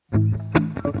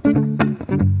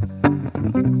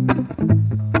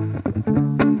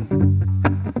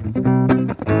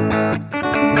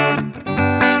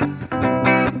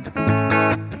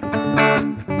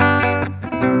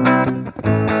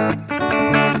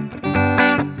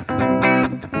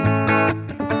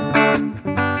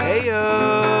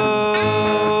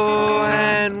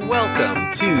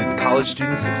College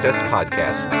Student Success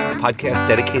Podcast, a podcast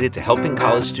dedicated to helping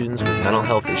college students with mental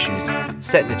health issues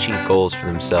set and achieve goals for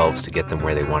themselves to get them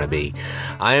where they want to be.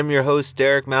 I am your host,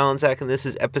 Derek Malinzak, and this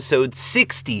is episode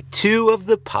 62 of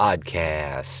the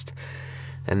podcast.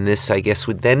 And this, I guess,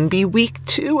 would then be week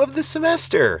 2 of the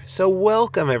semester. So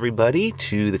welcome, everybody,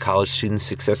 to the College Student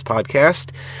Success Podcast.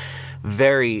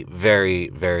 Very, very,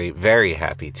 very, very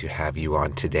happy to have you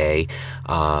on today,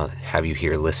 have you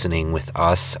here listening with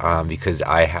us, because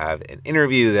I have an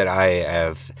interview that I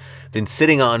have been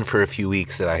sitting on for a few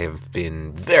weeks that I have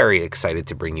been very excited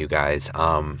to bring you guys.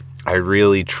 I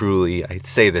really, truly, I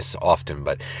say this often,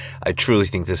 but I truly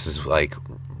think this is like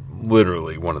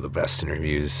literally one of the best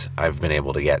interviews I've been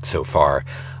able to get so far.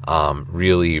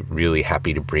 Really, really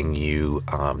happy to bring you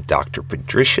Dr.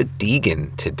 Patricia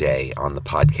Deegan today on the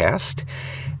podcast.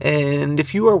 And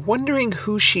if you are wondering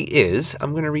who she is,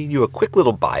 I'm going to read you a quick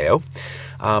little bio.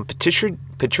 Patricia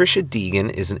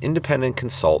Deegan is an independent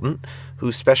consultant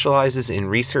who specializes in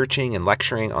researching and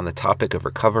lecturing on the topic of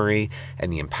recovery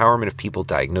and the empowerment of people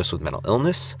diagnosed with mental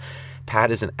illness.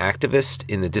 Pat is an activist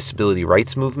in the disability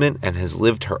rights movement and has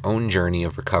lived her own journey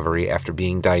of recovery after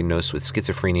being diagnosed with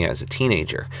schizophrenia as a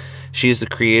teenager. She is the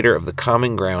creator of the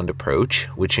Common Ground approach,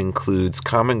 which includes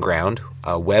Common Ground,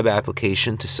 a web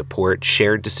application to support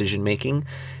shared decision-making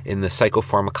in the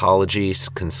psychopharmacology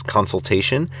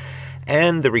consultation,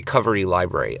 and the Recovery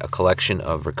Library, a collection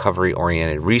of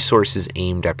recovery-oriented resources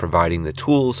aimed at providing the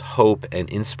tools, hope, and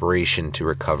inspiration to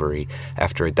recovery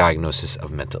after a diagnosis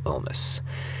of mental illness.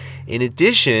 In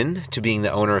addition to being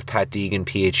the owner of Pat Deegan,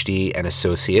 PhD, and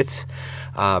Associates,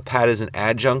 Pat is an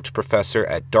adjunct professor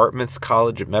at Dartmouth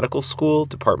College of Medical School,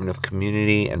 Department of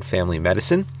Community and Family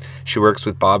Medicine. She works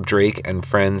with Bob Drake and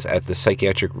friends at the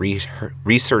Psychiatric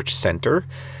Research Center.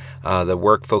 The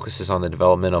work focuses on the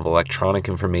development of electronic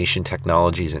information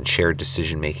technologies and shared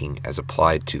decision-making as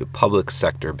applied to the public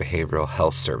sector behavioral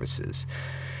health services.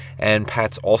 And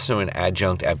Pat's also an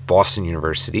adjunct at Boston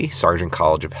University, Sargent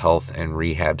College of Health and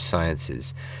Rehab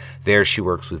Sciences. There she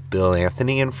works with Bill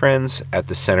Anthony and friends at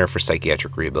the Center for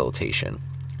Psychiatric Rehabilitation.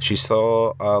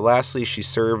 Lastly, she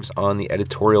serves on the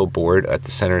editorial board at the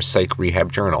Center's Psych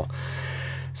Rehab Journal.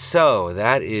 So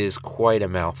that is quite a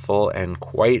mouthful and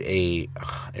quite a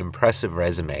impressive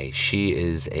resume. She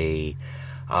is a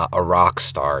rock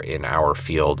star in our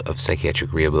field of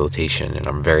psychiatric rehabilitation, and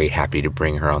I'm very happy to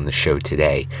bring her on the show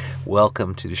today.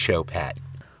 Welcome to the show, Pat.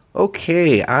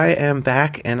 Okay, I am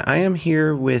back, and I am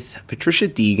here with Patricia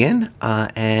Deegan,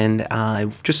 and I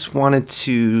just wanted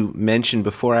to mention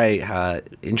before I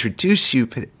introduce you,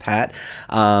 Pat,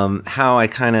 how I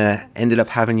kind of ended up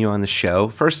having you on the show.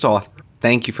 First off,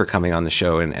 thank you for coming on the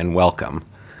show, and welcome.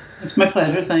 It's my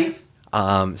pleasure, thanks.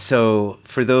 So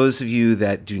for those of you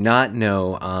that do not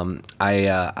know,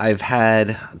 I've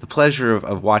had the pleasure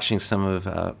of watching some of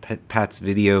Pat's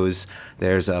videos.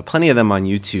 There's plenty of them on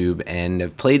YouTube, and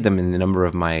I've played them in a number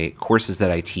of my courses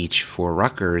that I teach for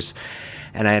Rutgers.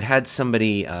 And I had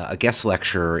somebody, a guest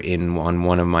lecturer on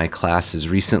one of my classes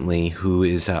recently, who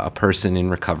is a person in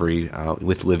recovery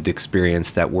with lived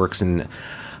experience that works in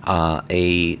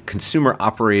a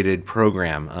consumer-operated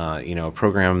program, a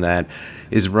program that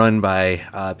is run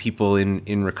by people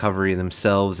in recovery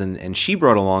themselves. And she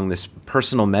brought along this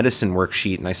personal medicine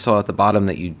worksheet, and I saw at the bottom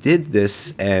that you did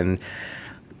this, and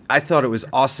I thought it was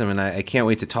awesome, and I can't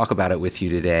wait to talk about it with you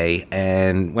today.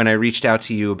 And when I reached out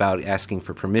to you about asking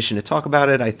for permission to talk about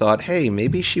it, I thought, hey,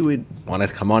 maybe she would want to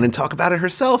come on and talk about it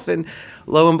herself, and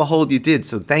lo and behold, you did.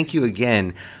 So thank you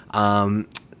again.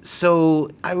 So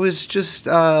I was just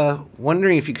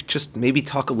wondering if you could just maybe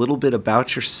talk a little bit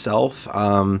about yourself,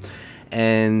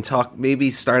 and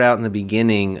start out in the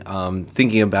beginning,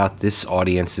 thinking about this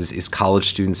audience is college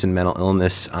students and mental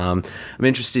illness. I'm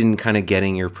interested in kind of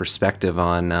getting your perspective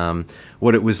on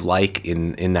what it was like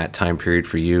in that time period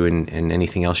for you, and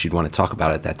anything else you'd want to talk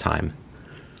about at that time.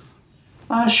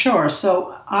 Sure.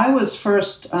 So I was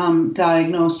first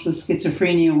diagnosed with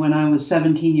schizophrenia when I was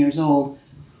 17 years old.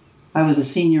 I was a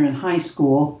senior in high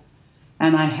school,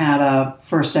 and I had a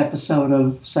first episode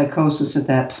of psychosis at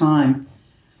that time.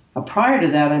 Prior to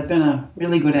that, I'd been a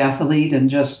really good athlete, and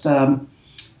just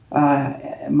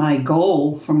my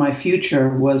goal for my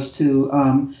future was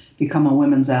to become a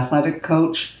women's athletic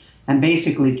coach and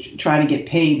basically try to get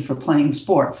paid for playing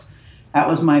sports. That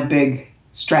was my big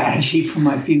strategy for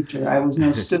my future. I was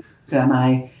no student, and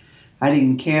I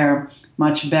didn't care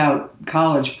much about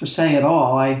college per se at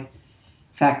all. I,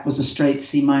 in fact, was a straight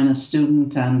C-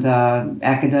 student, and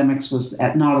academics was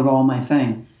not at all my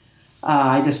thing.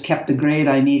 I just kept the grade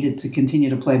I needed to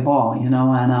continue to play ball,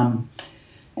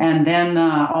 And then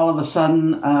all of a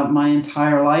sudden, my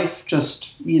entire life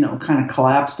just, kind of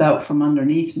collapsed out from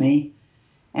underneath me.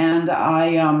 And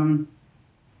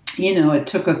it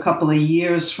took a couple of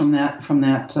years from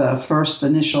that first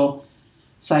initial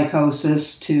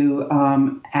psychosis to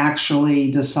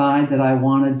actually decide that I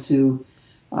wanted to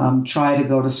try to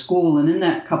go to school. And in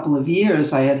that couple of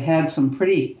years, I had some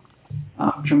pretty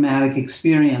dramatic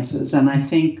experiences. And I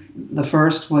think the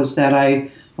first was that I,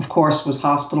 of course, was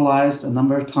hospitalized a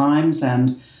number of times.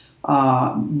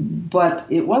 But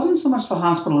it wasn't so much the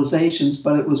hospitalizations,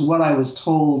 but it was what I was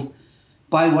told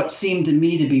by what seemed to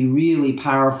me to be really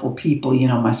powerful people,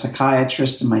 my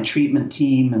psychiatrist and my treatment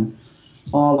team and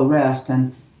all the rest.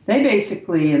 And they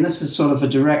basically, and this is sort of a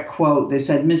direct quote, they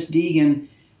said, "Miss Deegan,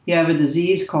 you have a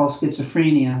disease called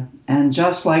schizophrenia, and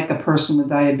just like a person with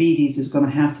diabetes is going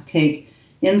to have to take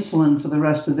insulin for the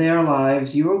rest of their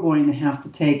lives, you're going to have to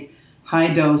take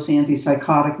high-dose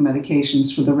antipsychotic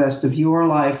medications for the rest of your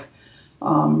life.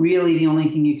 Really, the only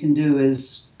thing you can do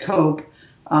is cope."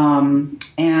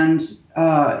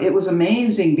 It was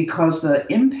amazing because the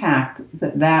impact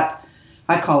that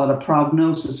I call it a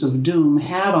prognosis of doom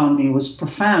had on me was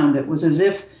profound. It was as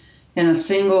if in a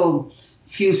single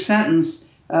few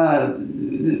sentence,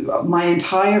 my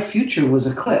entire future was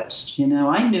eclipsed.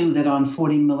 I knew that on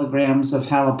 40 milligrams of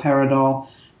haloperidol,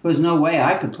 there was no way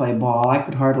I could play ball. I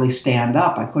could hardly stand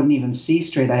up. I couldn't even see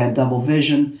straight. I had double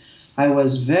vision. I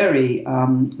was very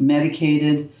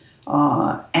medicated.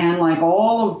 And like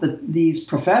all of these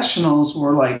professionals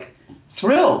were like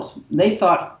thrilled. They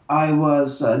thought I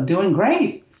was doing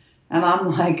great. And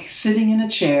I'm like sitting in a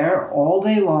chair all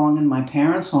day long in my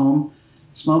parents' home,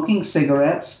 smoking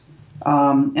cigarettes.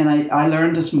 And I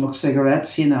learned to smoke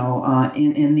cigarettes, in the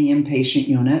inpatient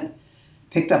unit,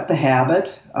 picked up the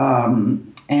habit,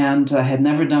 and had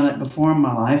never done it before in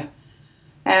my life.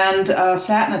 And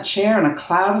sat in a chair in a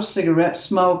cloud of cigarette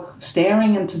smoke,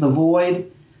 staring into the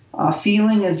void,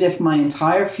 feeling as if my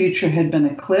entire future had been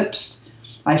eclipsed.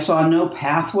 I saw no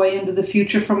pathway into the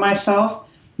future for myself.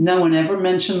 No one ever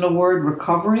mentioned the word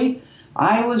recovery.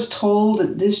 I was told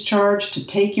at discharge to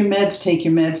take your meds, take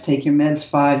your meds, take your meds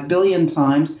 5 billion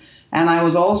times. And I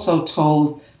was also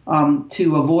told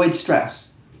to avoid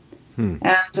stress.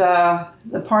 And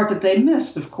the part that they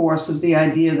missed, of course, is the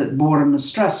idea that boredom is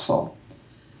stressful.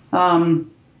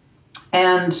 And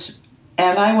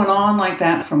I went on like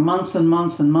that for months and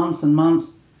months and months and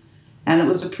months. And it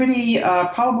was a pretty,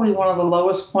 probably one of the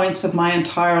lowest points of my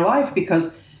entire life,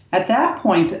 because at that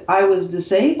point I was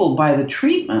disabled by the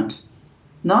treatment,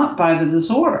 not by the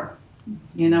disorder,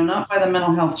 not by the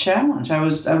mental health challenge. I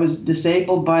was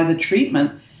disabled by the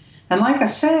treatment. And like I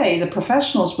say, the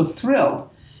professionals were thrilled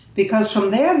because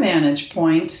from their vantage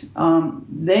point,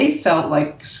 they felt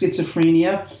like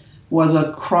schizophrenia was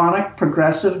a chronic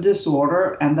progressive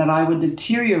disorder and that I would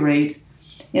deteriorate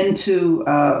into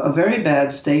a very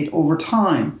bad state over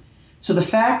time. So the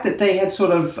fact that they had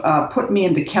sort of put me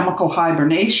into chemical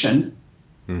hibernation,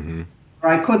 where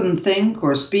I couldn't think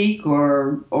or speak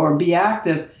or be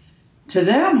active, to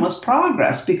them was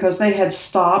progress because they had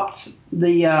stopped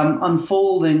the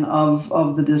unfolding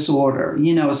of the disorder.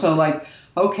 So like,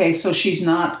 okay, so she's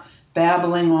not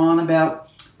babbling on about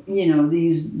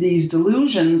these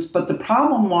delusions, but the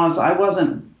problem was I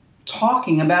wasn't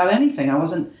talking about anything. I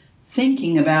wasn't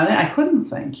thinking about it. I couldn't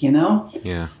think,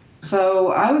 Yeah.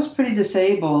 So I was pretty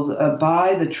disabled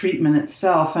by the treatment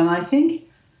itself. And I think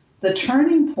the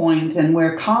turning point and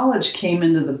where college came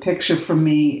into the picture for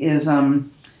me is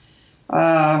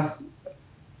I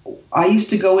used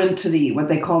to go into what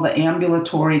they call the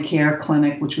ambulatory care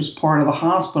clinic, which was part of the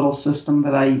hospital system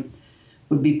that I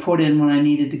would be put in when I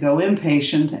needed to go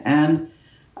inpatient. And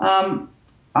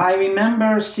I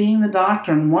remember seeing the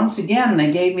doctor, and once again,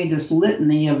 they gave me this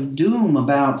litany of doom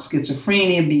about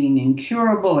schizophrenia being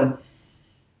incurable.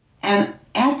 And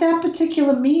at that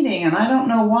particular meeting, and I don't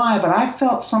know why, but I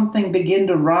felt something begin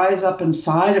to rise up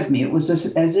inside of me. It was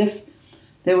as if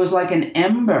there was like an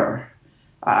ember.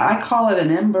 I call it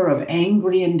an ember of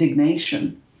angry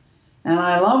indignation. And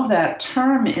I love that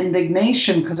term,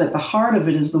 indignation, because at the heart of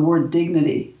it is the word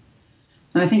dignity.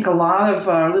 And I think a lot of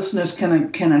our listeners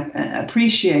can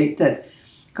appreciate that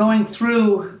going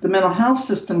through the mental health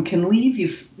system can leave you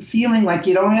feeling like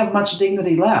you don't have much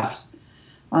dignity left.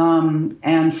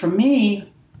 And for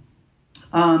me,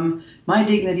 my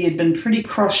dignity had been pretty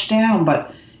crushed down.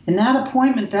 But in that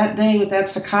appointment that day with that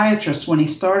psychiatrist, when he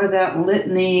started that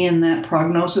litany and that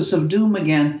prognosis of doom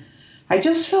again, I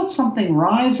just felt something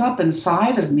rise up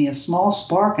inside of me, a small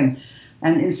spark. And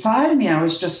inside of me, I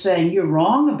was just saying, you're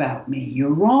wrong about me.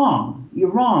 You're wrong. You're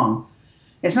wrong.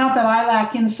 it's not that I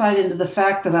lack insight into the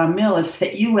fact that I'm ill, it's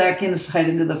that you lack insight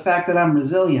into the fact that I'm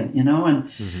resilient, you know?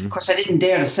 And of course, I didn't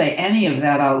dare to say any of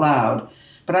that out loud.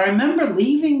 But I remember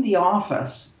leaving the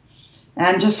office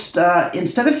and just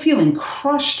instead of feeling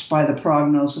crushed by the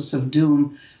prognosis of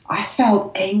doom, I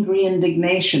felt angry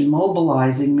indignation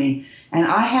mobilizing me. And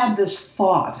I had this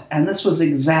thought, and this was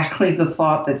exactly the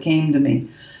thought that came to me.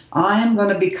 I am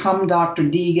going to become Dr.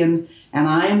 Deegan, and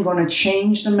I am going to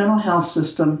change the mental health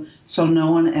system so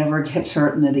no one ever gets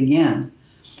hurt in it again.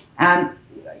 And,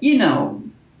 you know,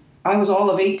 I was all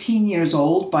of 18 years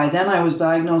old. By then I was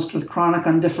diagnosed with chronic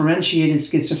undifferentiated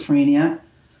schizophrenia.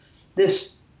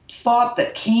 This thought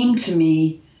that came to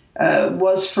me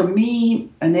was for me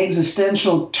an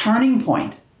existential turning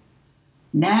point.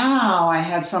 Now I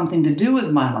had something to do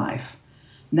with my life.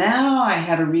 Now I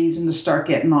had a reason to start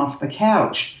getting off the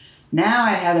couch. Now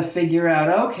I had to figure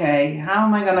out, okay, how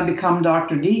am I going to become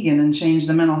Dr. Deegan and change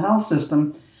the mental health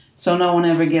system so no one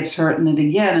ever gets hurt in it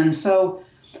again? And so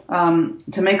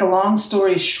to make a long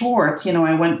story short, you know,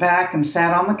 I went back and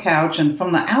sat on the couch, and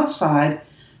from the outside,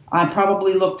 I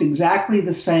probably looked exactly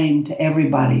the same to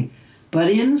everybody. But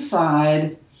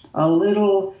inside, a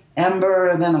little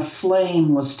ember, then a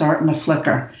flame was starting to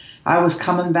flicker. I was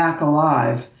coming back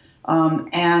alive.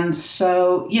 And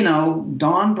so, you know,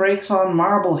 dawn breaks on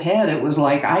Marblehead. It was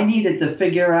like I needed to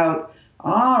figure out,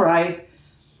 all right,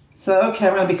 so, okay,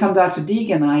 I'm going to become Dr.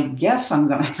 Deegan. I guess I'm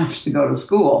going to have to go to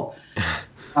school.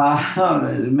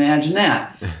 Imagine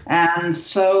that. And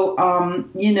so,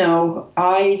 you know,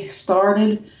 I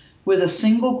started with a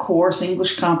single course,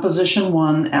 English Composition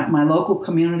 1, at my local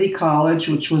community college,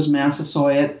 which was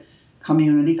Massasoit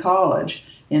Community College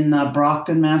in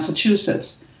Brockton,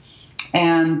 Massachusetts.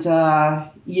 And,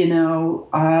 you know,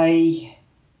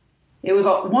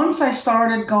 once I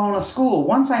started going to school,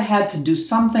 once I had to do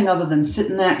something other than sit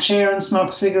in that chair and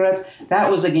smoke cigarettes, that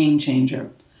was a game changer.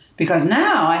 Because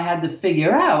now I had to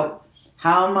figure out,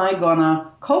 how am I going to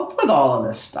cope with all of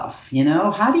this stuff? You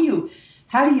know, how do you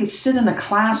sit in a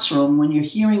classroom when you're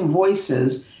hearing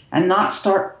voices and not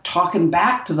start talking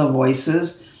back to the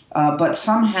voices, but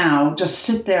somehow just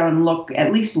sit there and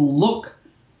at least look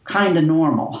kind of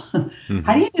normal? Mm-hmm.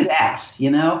 How do you do that?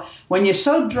 You know, when you're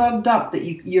so drugged up that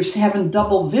you're having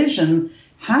double vision,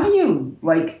 how do you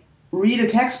read a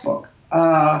textbook?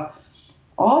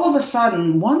 All of a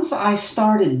sudden, once I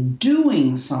started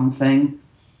doing something,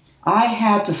 I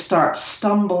had to start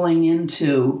stumbling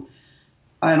into,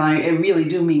 and I really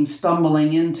do mean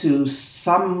stumbling into,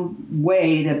 some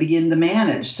way to begin to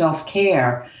manage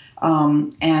self-care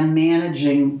and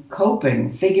managing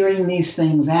coping, figuring these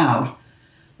things out.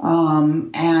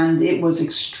 And it was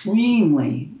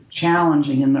extremely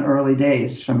challenging in the early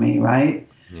days for me, right?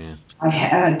 Yeah. I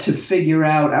had to figure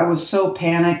out, I was so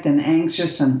panicked and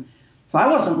anxious, and so I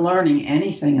wasn't learning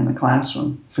anything in the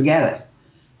classroom. Forget it.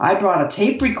 I brought a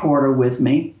tape recorder with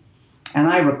me, and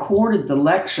I recorded the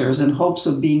lectures in hopes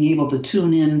of being able to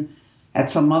tune in at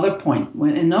some other point.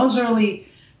 When in those early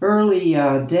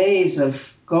days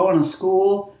of going to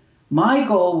school, my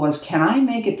goal was, can I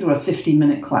make it through a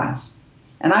 50-minute class?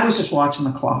 And I was just watching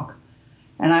the clock.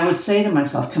 And I would say to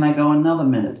myself, can I go another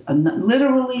minute?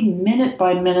 Literally minute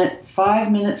by minute,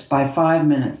 5 minutes by 5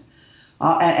 minutes.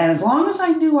 And as long as I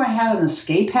knew I had an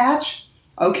escape hatch,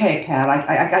 okay, Pat,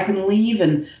 I can leave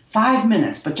in 5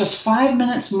 minutes, but just 5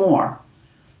 minutes more.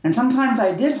 And sometimes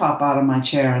I did hop out of my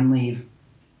chair and leave.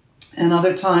 And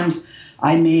other times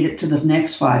I made it to the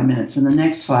next 5 minutes and the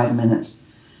next 5 minutes.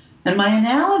 And my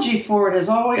analogy for it has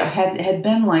always had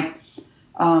been like,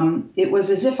 it was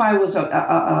as if I was a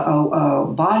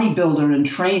bodybuilder in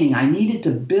training. I needed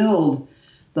to build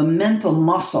the mental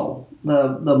muscle,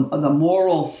 the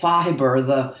moral fiber,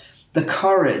 the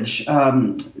courage,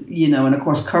 you know, and of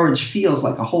course courage feels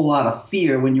like a whole lot of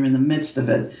fear when you're in the midst of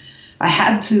it. I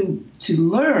had to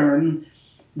learn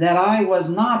that I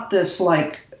was not this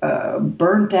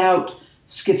burnt out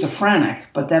schizophrenic,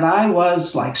 but that I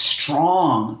was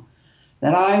strong,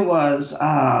 that I was,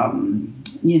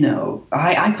 you know,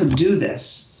 I could do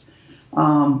this.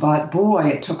 But boy,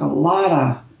 it took a lot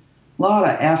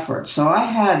of effort. So I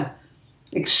had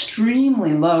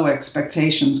extremely low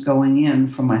expectations going in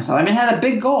for myself. I mean, I had a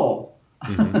big goal,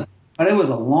 mm-hmm. but it was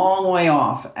a long way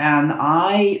off. And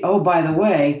by the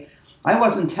way, I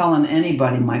wasn't telling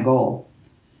anybody my goal,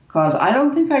 because I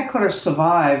don't think I could have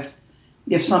survived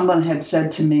if someone had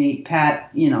said to me, Pat,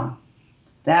 you know,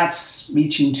 that's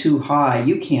reaching too high.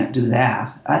 You can't do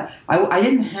that. I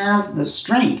didn't have the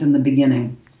strength in the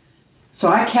beginning. So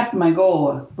I kept my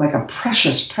goal like a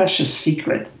precious, precious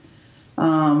secret.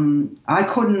 I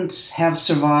couldn't have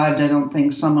survived, I don't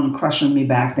think, someone crushing me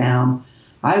back down.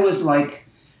 I was like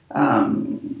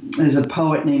there's a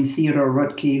poet named Theodore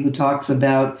Rootke who talks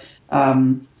about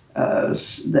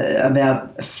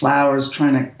about flowers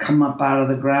trying to come up out of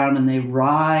the ground, and they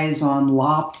rise on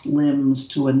lopped limbs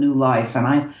to a new life.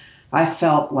 And I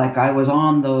felt like I was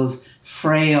on those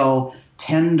frail,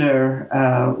 tender,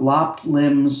 lopped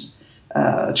limbs,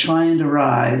 trying to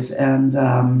rise. And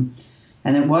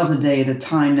it was a day at a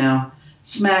time. Now,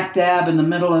 smack dab in the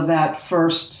middle of that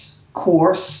first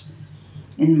course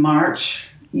in March,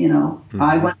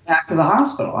 I went back to the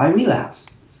hospital. I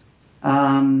relapsed. But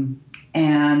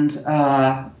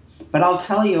I'll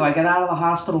tell you, I got out of the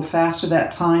hospital faster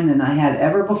that time than I had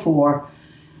ever before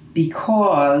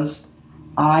because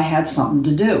I had something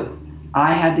to do.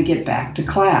 I had to get back to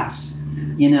class,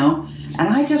 And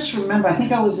I just remember, I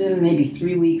think I was in maybe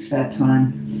 3 weeks that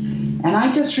time. And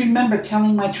I just remember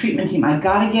telling my treatment team, I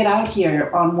got to get out here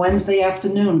on Wednesday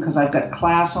afternoon because I've got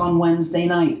class on Wednesday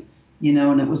night,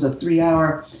 and it was a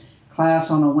 3-hour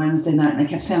class on a Wednesday night. And I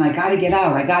kept saying, I got to get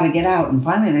out. And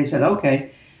finally they said,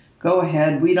 okay, go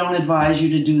ahead. We don't advise you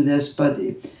to do this.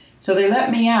 So they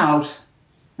let me out.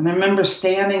 And I remember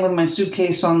standing with my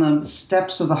suitcase on the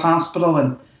steps of the hospital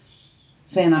and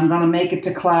saying, I'm going to make it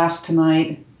to class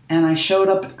tonight. And I showed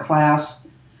up at class,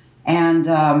 and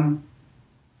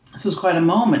this was quite a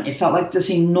moment. It felt like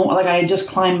like I had just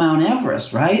climbed Mount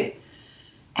Everest, right?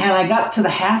 And I got to the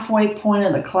halfway point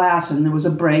of the class, and there was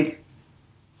a break.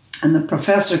 And the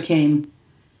professor came,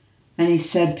 and he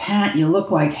said, Pat, you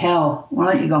look like hell.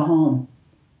 Why don't you go home?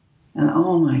 And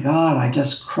oh my God, I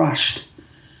just crushed.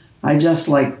 I just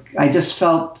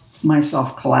felt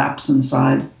myself collapse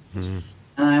inside. Mm-hmm.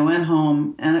 And I went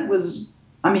home, and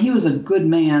he was a good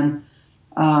man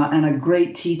and a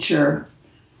great teacher,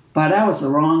 but that was the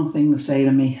wrong thing to say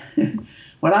to me.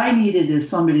 What I needed is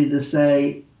somebody to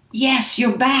say, yes,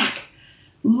 you're back.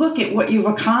 Look at what you've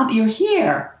accomplished. You're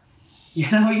here.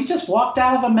 You just walked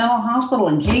out of a mental hospital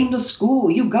and came to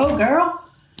school. You go, girl.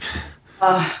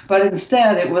 But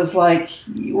instead, it was like,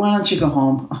 why don't you go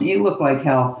home? You look like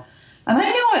hell. And I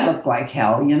knew I looked like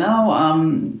hell,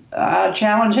 I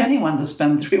challenge anyone to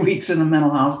spend 3 weeks in a mental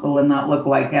hospital and not look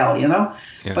like hell, Yeah.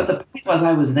 But the point was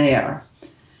I was there.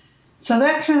 So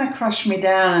that kind of crushed me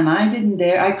down, and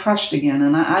I crushed again,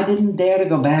 and I didn't dare to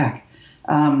go back.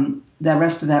 The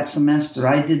rest of that semester,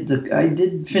 I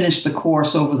did finish the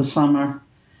course over the summer,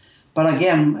 but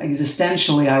again,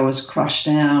 existentially, I was crushed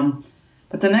down.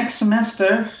 But the next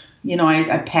semester,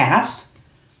 I passed,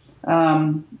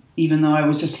 even though I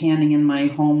was just handing in my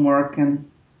homework, and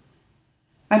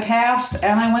I passed,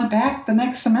 and I went back the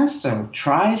next semester.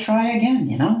 Try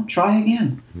again, try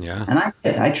again. Yeah. And I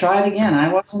did. I tried again.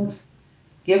 I wasn't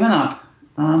giving up,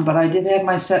 but I did have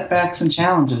my setbacks and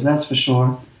challenges, that's for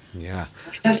sure. Yeah.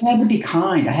 I just had to be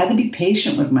kind. I had to be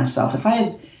patient with myself. If I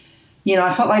had,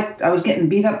 I felt like I was getting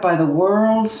beat up by the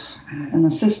world and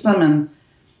the system,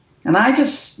 and I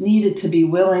just needed to be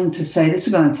willing to say, this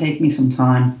is going to take me some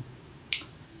time.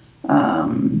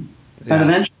 But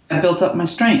eventually I built up my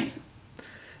strength.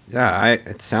 Yeah,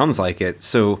 it sounds like it.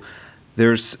 So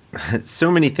there's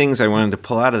so many things I wanted to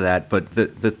pull out of that, but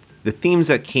the themes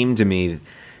that came to me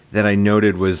that I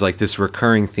noted was like this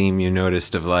recurring theme you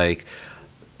noticed of like,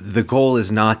 the goal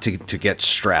is not to get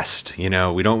stressed. We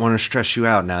don't want to stress you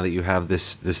out now that you have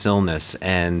this illness.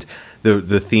 And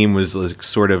the theme was like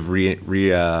sort of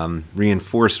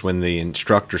reinforced when the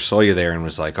instructor saw you there and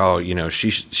was like, oh,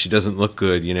 she doesn't look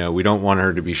good. We don't want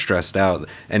her to be stressed out.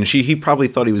 And he probably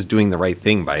thought he was doing the right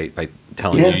thing by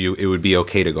telling you it would be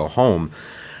okay to go home.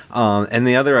 And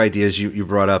the other ideas you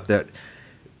brought up, that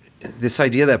this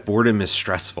idea that boredom is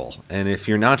stressful. And if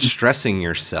you're not stressing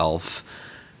yourself,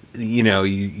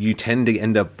 you tend to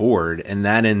end up bored, and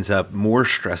that ends up more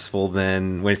stressful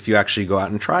than if you actually go out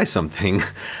and try something.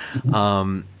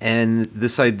 And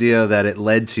this idea that it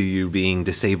led to you being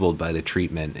disabled by the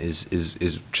treatment is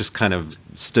just kind of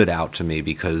stood out to me,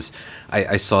 because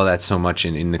I saw that so much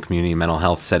in the community mental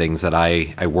health settings that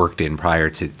I worked in prior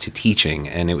to teaching,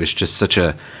 and it was just such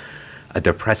a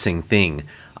depressing thing.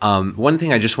 One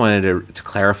thing I just wanted to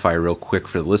clarify real quick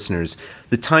for the listeners,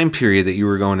 the time period that you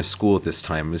were going to school at this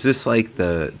time, was this like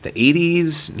the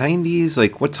 80s, 90s?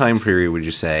 Like what time period would you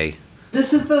say?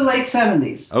 This is the late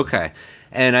 70s. Okay.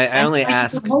 And I only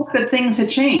ask. I hope that things had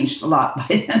changed a lot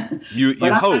by then. You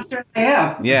but hope. I'm not sure they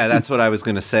have. Yeah, that's what I was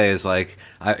going to say, is like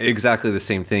exactly the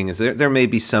same thing. Is there may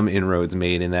be some inroads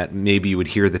made in that maybe you would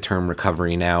hear the term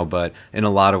recovery now, but in a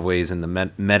lot of ways in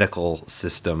the medical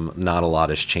system, not a lot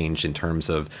has changed in terms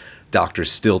of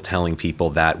doctors still telling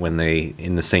people that when they,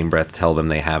 in the same breath, tell them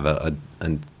they have a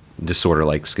disorder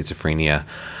like schizophrenia.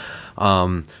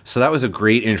 So that was a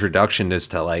great introduction as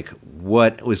to like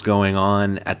what was going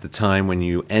on at the time when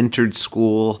you entered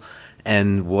school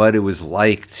and what it was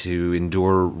like to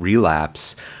endure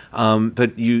relapse.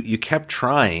 But you kept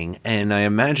trying, and I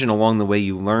imagine along the way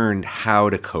you learned how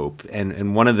to cope.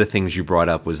 And one of the things you brought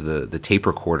up was the tape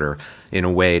recorder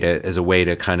as a way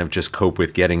to kind of just cope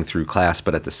with getting through class,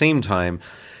 but at the same time,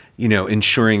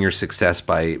 ensuring your success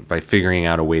by figuring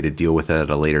out a way to deal with it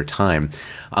at a later time.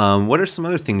 What are some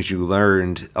other things you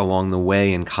learned along the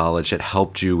way in college that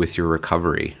helped you with your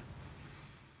recovery?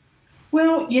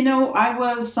 Well, I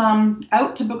was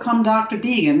out to become Dr.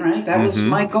 Deegan, right? That was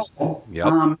my goal.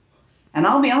 Yep. And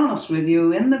I'll be honest with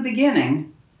you, in the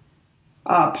beginning,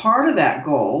 part of that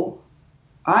goal,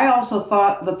 I also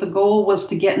thought that the goal was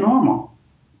to get normal.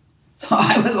 So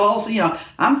I was also,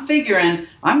 I'm figuring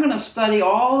I'm going to study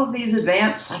all of these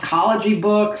advanced psychology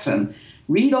books and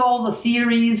read all the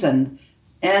theories and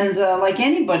like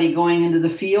anybody going into the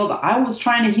field, I was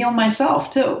trying to heal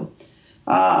myself too.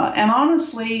 And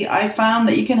honestly, I found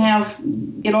that you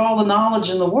can get all the knowledge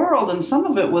in the world, and some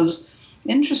of it was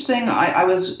interesting. I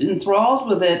was enthralled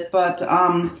with it, but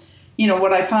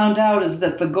what I found out is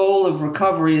that the goal of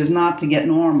recovery is not to get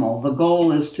normal. The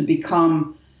goal is to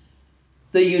become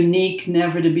the unique,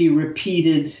 never to be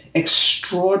repeated,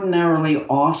 extraordinarily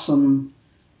awesome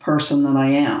person that I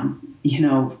am.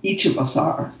 Each of us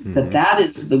are. That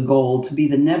is the goal, to be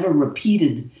the never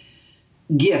repeated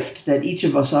gift that each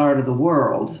of us are to the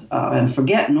world, and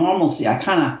forget normalcy. I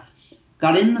kind of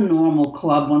got in the normal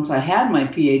club once I had my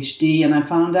PhD, and I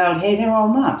found out, hey, they're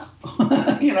all nuts.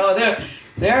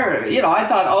 they're I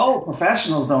thought, oh,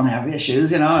 professionals don't have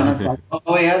issues, and it's like,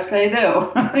 oh, yes, they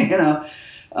do.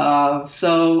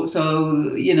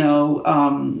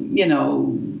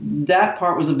 That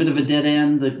part was a bit of a dead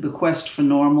end, the quest for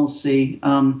normalcy.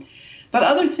 But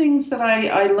other things that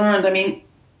I learned,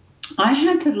 I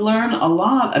had to learn a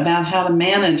lot about how to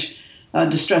manage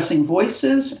distressing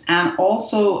voices, and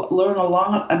also learn a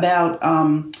lot about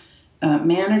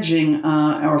managing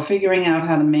or figuring out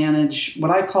how to manage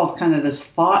what I called kind of this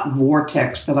thought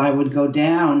vortex that I would go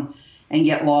down and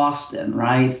get lost in,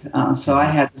 right? So I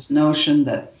had this notion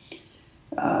that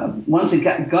once it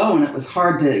got going, it was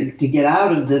hard to get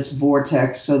out of this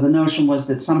vortex. So the notion was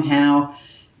that somehow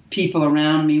people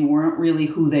around me weren't really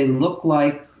who they looked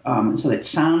like. So it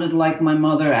sounded like my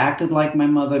mother, acted like my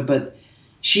mother, but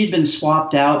she'd been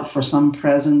swapped out for some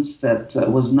presence that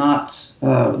was not,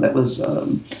 that was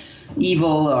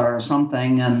evil or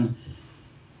something. And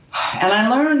I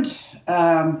learned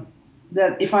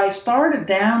that if I started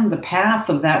down the path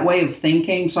of that way of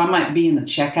thinking, so I might be in the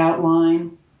checkout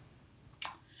line,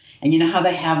 and you know how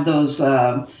they have those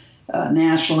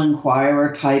National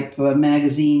Enquirer type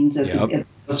magazines at the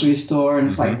grocery store, and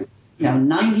it's like,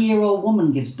 90-year-old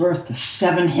woman gives birth to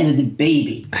 7-headed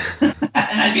baby.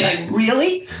 And I'd be like,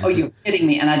 really? Oh, you're kidding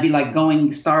me. And I'd be like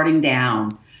starting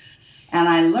down. And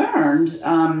I learned,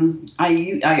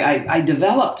 I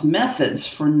developed methods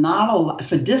for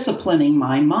disciplining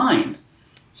my mind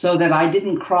so that I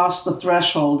didn't cross the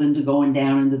threshold into going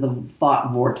down into the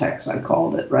thought vortex, I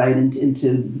called it, right?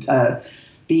 Into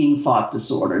being thought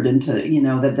disordered, into,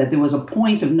 that there was a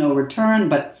point of no return.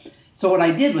 But so what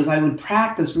I did was I would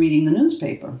practice reading the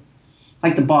newspaper,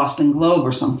 like the Boston Globe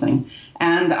or something.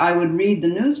 And I would read the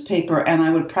newspaper and I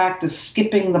would practice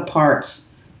skipping the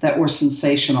parts that were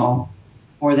sensational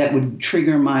or that would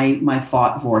trigger my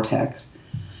thought vortex.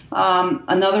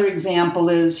 Another example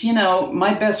is,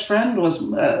 my best friend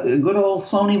was a good old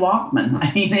Sony Walkman.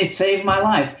 It saved my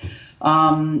life.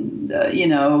 And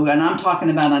I'm talking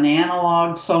about an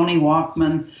analog Sony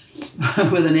Walkman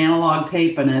with an analog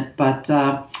tape in it. But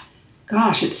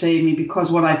gosh, it saved me,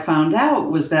 because what I found out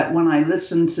was that when I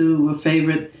listened to a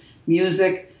favorite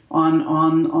music on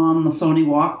the Sony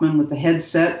Walkman with the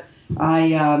headset,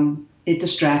 it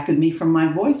distracted me from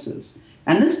my voices.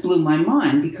 And this blew my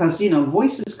mind, because,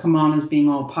 voices come on as being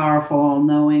all powerful, all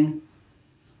knowing,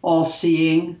 all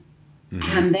seeing.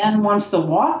 Mm-hmm. And then once the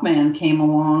Walkman came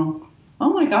along,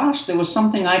 oh my gosh, there was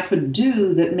something I could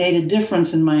do that made a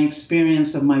difference in my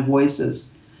experience of my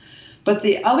voices. But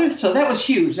so that was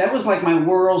huge. That was like my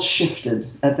world shifted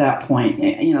at that point,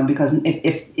 because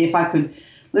if I could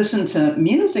listen to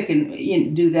music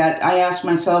and do that, I asked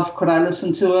myself, could I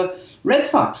listen to a Red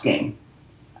Sox game?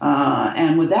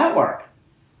 And would that work?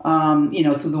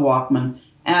 Through the Walkman.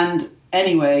 And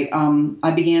anyway,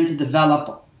 I began to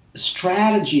develop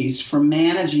strategies for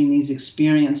managing these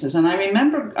experiences. And I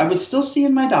remember I would still see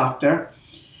my doctor,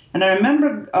 and I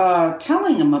remember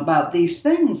telling him about these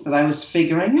things that I was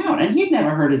figuring out, and he'd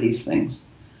never heard of these things.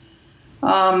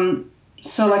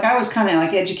 so like I was kind of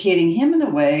like educating him in a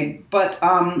way, but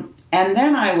and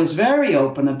then I was very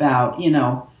open about,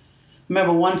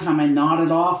 remember one time I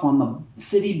nodded off on the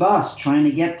city bus trying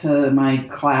to get to my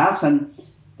class, and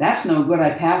that's no good.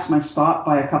 I passed my stop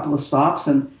by a couple of stops,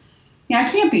 and I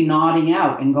can't be nodding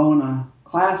out and going to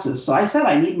classes. So I said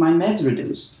I need my meds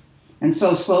reduced. And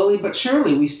so slowly but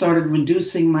surely we started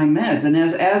reducing my meds. And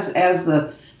as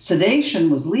the sedation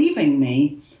was leaving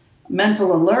me,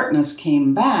 mental alertness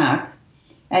came back.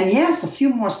 And yes, a few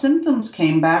more symptoms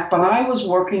came back, but I was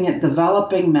working at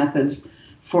developing methods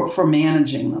for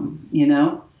managing them,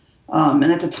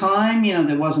 And at the time,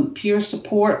 there wasn't peer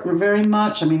support very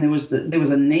much. I mean, there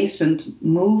was a nascent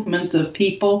movement of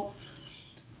people,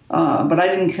 but I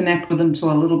didn't connect with them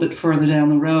until a little bit further down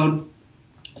the road.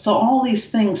 So all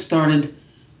these things started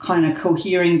kind of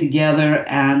cohering together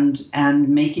and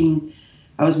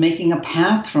I was making a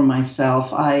path for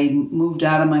myself. I moved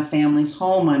out of my family's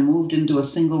home. I moved into a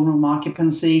single room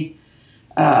occupancy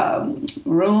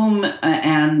room,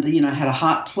 and I had a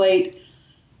hot plate.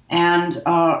 And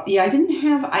I didn't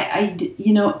have,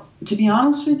 to be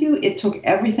honest with you, it took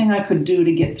everything I could do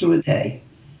to get through a day.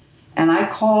 And I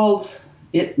called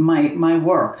it my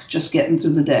work, just getting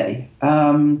through the day.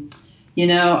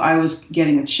 I was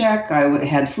getting a check. I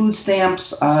had food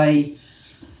stamps. I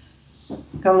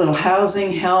got a little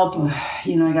housing help.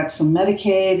 I got some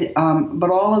Medicaid. But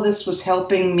all of this was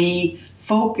helping me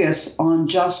focus on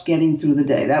just getting through the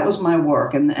day. That was my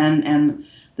work. And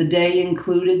the day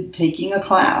included taking a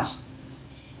class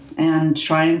and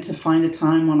trying to find a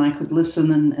time when I could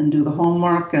listen and do the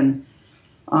homework. And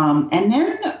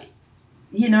then,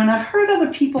 and I've heard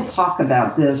other people talk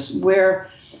about this, where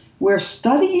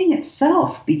studying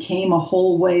itself became a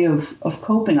whole way of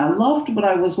coping. I loved what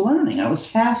I was learning. I was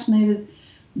fascinated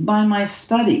by my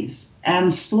studies.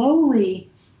 And slowly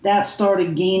that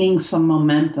started gaining some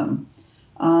momentum.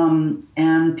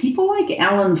 And people like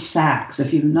Ellen Sachs,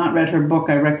 if you've not read her book,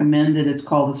 I recommend it. It's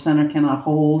called The Center Cannot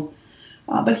Hold.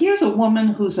 But here's a woman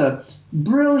who's a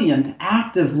brilliant,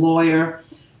 active lawyer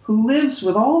who lives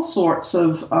with all sorts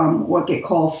of what get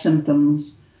called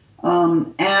symptoms,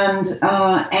 and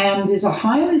is a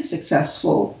highly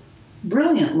successful,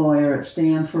 brilliant lawyer at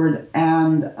Stanford.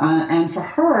 And for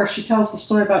her, she tells the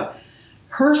story about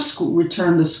her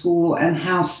return to school and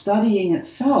how studying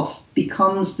itself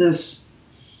becomes this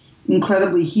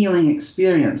incredibly healing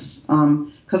experience.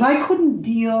 Because I couldn't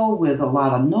deal with a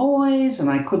lot of noise, and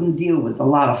I couldn't deal with a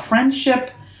lot of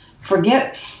friendship.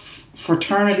 Forget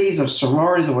fraternities or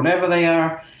sororities or whatever they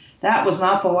are. That was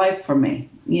not the life for me.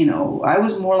 I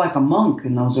was more like a monk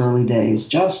in those early days.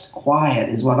 Just quiet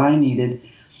is what I needed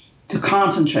to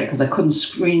concentrate, because I couldn't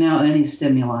screen out any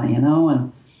stimuli,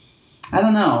 And I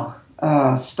don't know,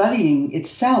 studying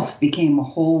itself became a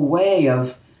whole way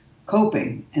of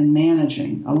coping and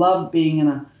managing. I loved being in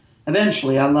a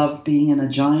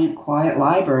giant quiet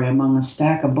library among a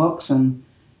stack of books and,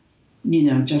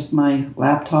 just my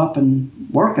laptop and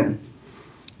working.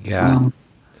 Yeah.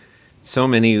 So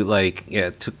many,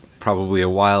 it took probably a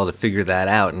while to figure that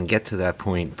out and get to that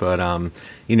point. But,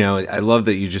 I love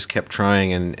that you just kept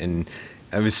trying. And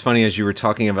it was funny as you were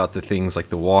talking about the things like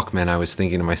the Walkman, I was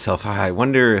thinking to myself, I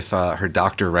wonder if her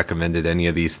doctor recommended any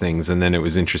of these things. And then it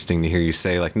was interesting to hear you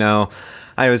say, no,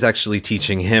 I was actually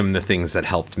teaching him the things that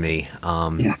helped me.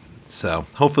 Yeah. So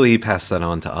hopefully he passed that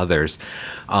on to others.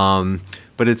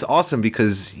 But it's awesome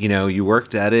because, you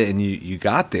worked at it and you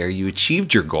got there, you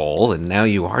achieved your goal, and now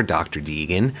you are Dr.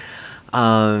 Deegan.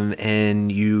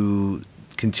 And you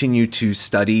continue to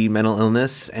study mental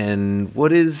illness. And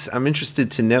I'm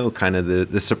interested to know kind of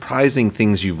the surprising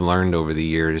things you've learned over the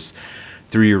years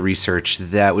through your research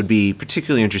that would be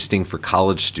particularly interesting for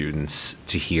college students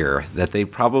to hear, that they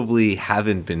probably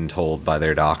haven't been told by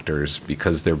their doctors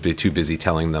because they're too busy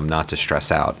telling them not to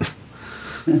stress out.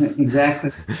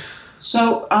 Exactly.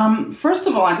 So, first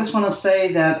of all, I just want to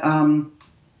say that,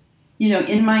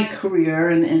 in my career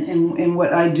and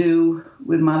what I do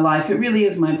with my life, it really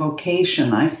is my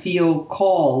vocation. I feel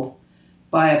called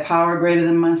by a power greater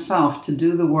than myself to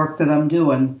do the work that I'm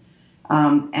doing.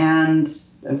 And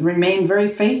I've remained very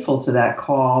faithful to that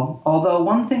call. Although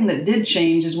one thing that did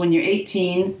change is when you're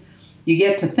 18, you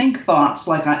get to think thoughts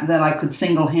like that I could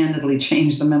single-handedly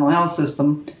change the mental health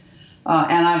system.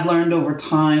 And I've learned over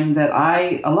time that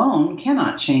I alone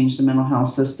cannot change the mental health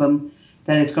system,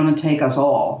 that it's going to take us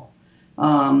all.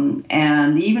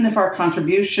 And even if our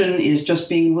contribution is just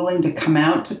being willing to come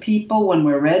out to people when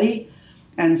we're ready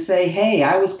and say, hey,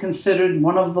 I was considered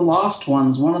one of the lost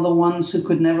ones, one of the ones who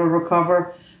could never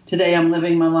recover. Today I'm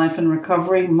living my life in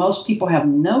recovery. Most people have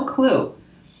no clue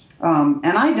And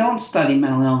I don't study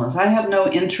mental illness. I have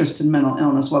no interest in mental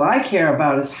illness. What I care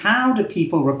about is how do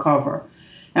people recover?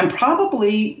 And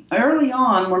probably early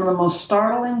on, one of the most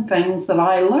startling things that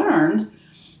I learned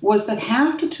was that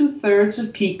half to 2/3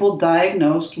 of people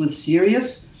diagnosed with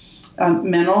serious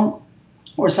mental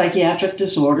or psychiatric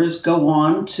disorders go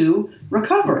on to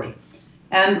recovery.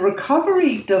 And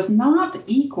recovery does not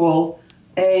equal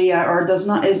is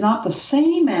not the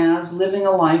same as living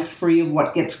a life free of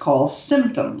what gets called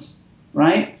symptoms,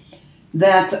 right?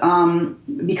 That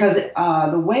because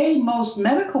the way most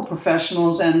medical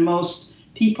professionals and most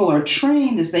people are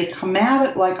trained is they come at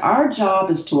it like our job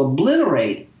is to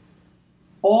obliterate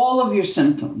all of your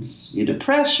symptoms, your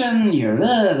depression, your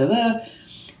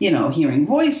hearing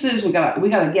voices. We got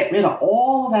to get rid of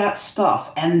all that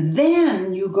stuff, and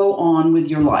then you go on with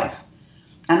your life.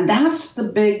 And that's the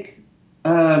big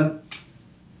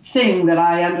thing that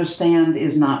I understand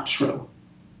is not true.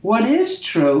 What is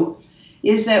true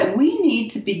is that we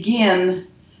need to begin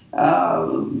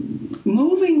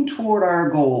moving toward our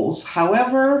goals,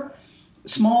 however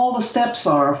small the steps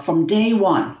are, from day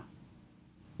one.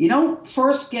 You don't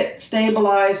first get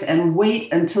stabilized and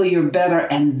wait until you're better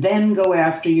and then go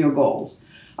after your goals.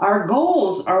 Our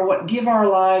goals are what give our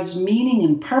lives meaning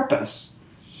and purpose.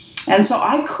 And so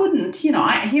I couldn't, here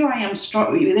I am,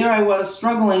 there I was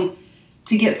struggling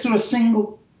to get through a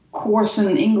single course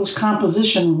in English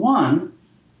Composition 1.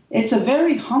 It's a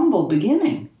very humble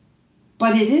beginning,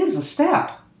 but it is a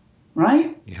step,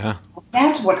 right? Yeah.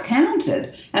 That's what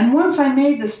counted. And once I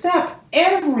made the step,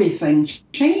 everything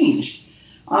changed.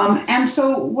 And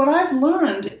so what I've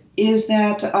learned is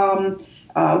that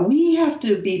we have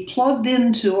to be plugged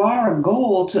into our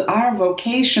goal, to our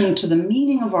vocation, to the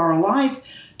meaning of our life,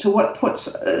 to what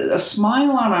puts a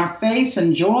smile on our face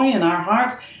and joy in our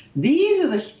hearts. These are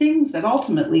the things that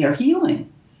ultimately are healing,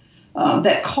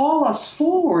 that call us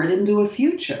forward into a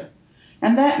future.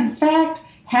 And that, in fact,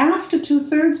 half to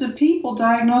 2/3 of people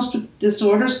diagnosed with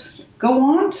disorders go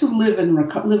on to live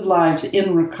lives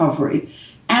in recovery.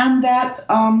 And that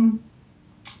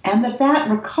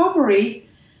recovery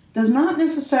does not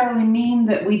necessarily mean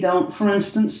that we don't, for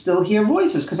instance, still hear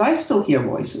voices, because I still hear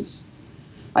voices.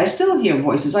 I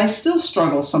still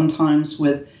struggle sometimes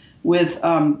with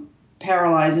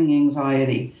paralyzing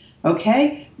anxiety,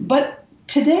 okay? But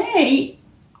today,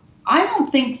 I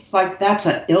don't think like that's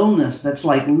an illness that's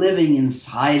like living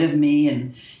inside of me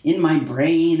and in my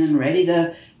brain and ready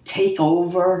to take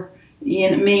over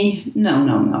me.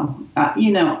 No.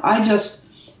 I just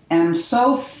am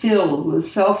so filled with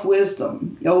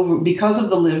self-wisdom because of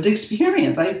the lived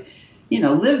experience. I,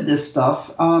 lived this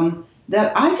stuff,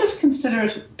 that I just consider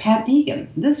it Pat Deegan.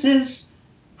 This is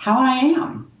how I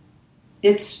am.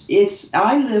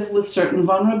 I live with certain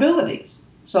vulnerabilities.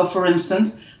 So, for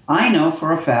instance, I know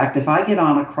for a fact if I get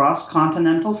on a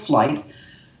cross-continental flight,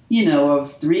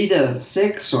 of 3 to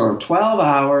 6 or 12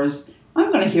 hours,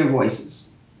 I'm going to hear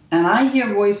voices. And I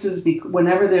hear voices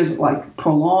whenever there's like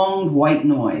prolonged white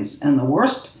noise. And the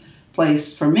worst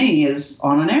place for me is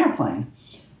on an airplane,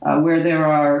 where there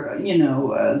are,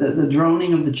 the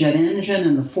droning of the jet engine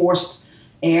and the forced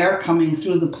air coming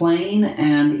through the plane.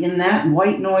 And in that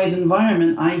white noise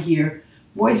environment, I hear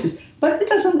voices. But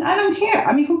I don't care.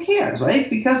 I mean, who cares, right?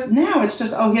 Because now it's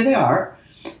just, here they are.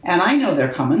 And I know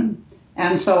they're coming.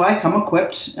 And so I come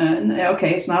equipped, and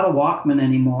okay, it's not a Walkman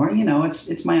anymore,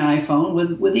 it's my iPhone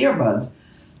with earbuds.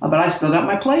 But I still got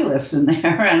my playlists in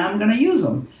there, and I'm going to use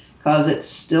them because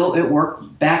it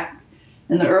worked back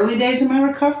in the early days of my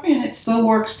recovery, and it still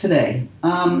works today.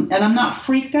 And I'm not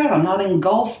freaked out. I'm not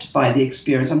engulfed by the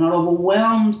experience. I'm not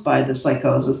overwhelmed by the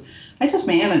psychosis. I just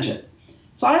manage it.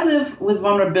 So I live with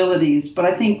vulnerabilities, but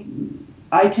I think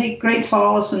I take great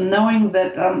solace in knowing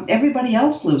that everybody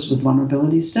else lives with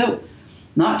vulnerabilities too.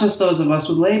 Not just those of us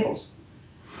with labels.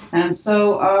 And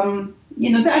so,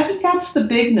 I think that's the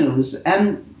big news.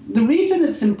 And the reason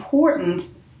it's important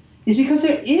is because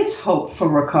there is hope for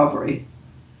recovery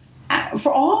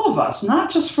for all of us, not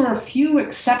just for a few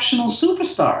exceptional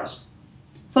superstars.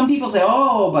 Some people say,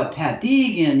 but Pat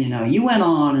Deegan, you went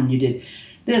on and you did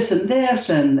this and this,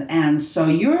 and so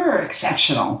you're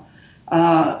exceptional.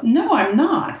 No, I'm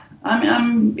not.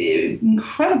 I'm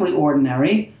incredibly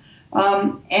ordinary.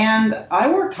 And I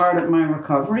worked hard at my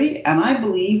recovery, and I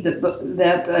believe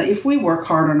that if we work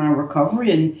hard on our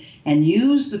recovery and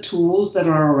use the tools that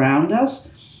are around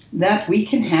us, that we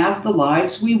can have the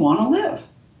lives we want to live.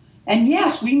 And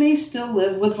yes, we may still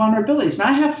live with vulnerabilities. And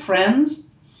I have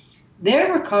friends,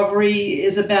 their recovery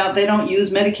is about they don't use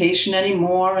medication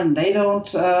anymore, and they don't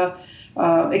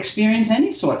experience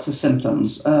any sorts of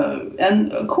symptoms.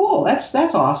 And cool, that's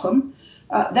awesome.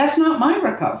 that's not my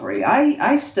recovery.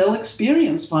 I still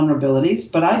experience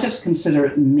vulnerabilities, but I just consider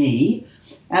it me.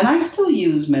 And I still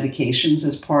use medications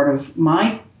as part of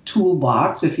my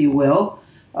toolbox, if you will,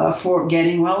 for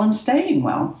getting well and staying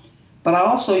well. But I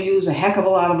also use a heck of a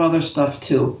lot of other stuff,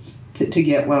 too, to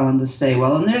get well and to stay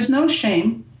well. And there's no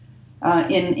shame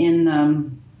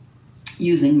in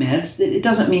using meds. It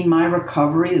doesn't mean my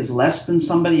recovery is less than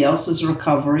somebody else's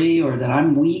recovery or that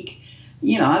I'm weak.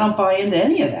 I don't buy into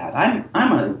any of that.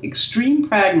 I'm an extreme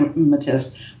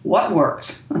pragmatist. What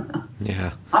works?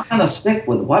 Yeah. I'm going to stick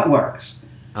with what works.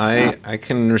 I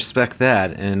can respect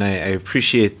that, and I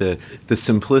appreciate the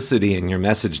simplicity in your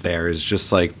message there. Is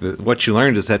just like what you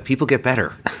learned is that people get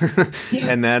better. Yeah.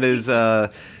 And that is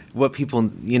what people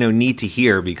need to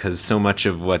hear, because so much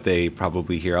of what they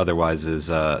probably hear otherwise is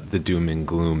the doom and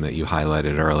gloom that you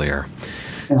highlighted earlier.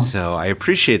 Yeah. So I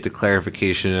appreciate the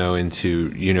clarification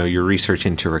into your research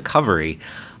into recovery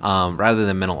rather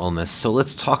than mental illness. So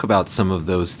let's talk about some of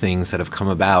those things that have come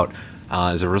about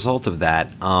as a result of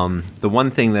that. The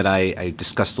one thing that I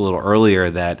discussed a little earlier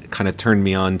that kind of turned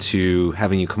me on to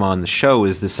having you come on the show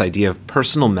is this idea of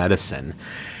personal medicine.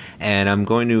 And I'm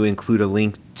going to include a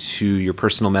link to your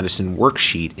personal medicine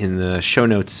worksheet in the show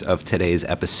notes of today's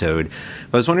episode.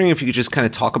 But I was wondering if you could just kind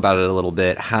of talk about it a little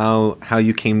bit, how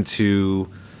you came to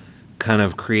kind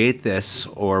of create this,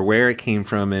 or where it came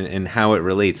from, and how it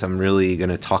relates. I'm really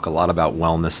going to talk a lot about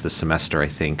wellness this semester, I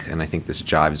think, and I think this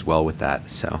jives well with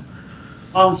that. So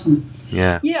awesome.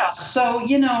 Yeah. So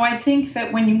I think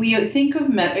that when we think of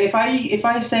if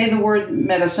I say the word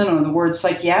medicine or the word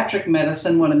psychiatric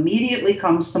medicine, what immediately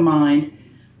comes to mind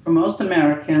for most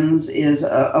Americans is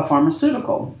a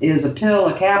pharmaceutical, is a pill,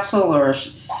 a capsule, or a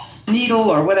needle,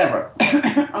 or whatever.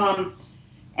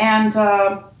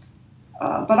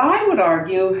 But I would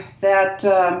argue that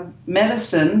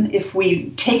medicine, if we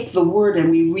take the word and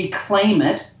we reclaim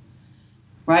it,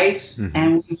 right, mm-hmm.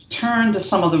 and we turn to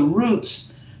some of the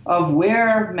roots of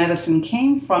where medicine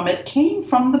came from, it came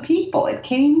from the people, it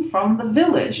came from the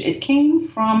village, it came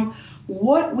from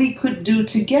what we could do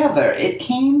together, it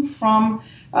came from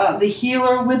the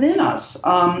healer within us,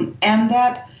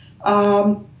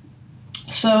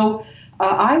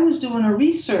 I was doing a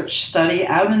research study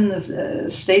out in the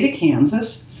state of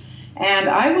Kansas, and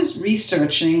I was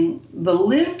researching the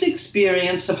lived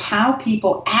experience of how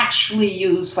people actually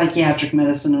use psychiatric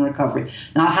medicine in recovery.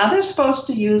 Not how they're supposed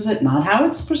to use it, not how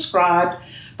it's prescribed,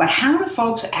 but how do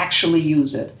folks actually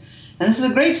use it. And this is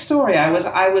a great story. I was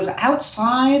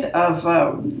outside of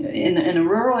in a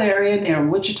rural area near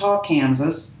Wichita,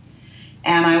 Kansas,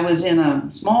 and I was in a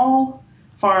small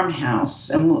farmhouse,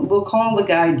 and we'll call the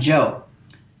guy Joe.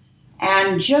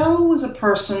 And Joe was a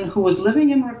person who was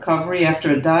living in recovery after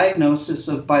a diagnosis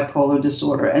of bipolar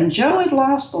disorder. And Joe had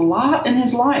lost a lot in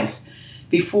his life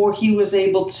before he was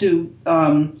able to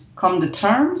come to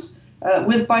terms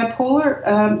with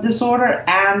bipolar disorder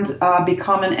and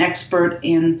become an expert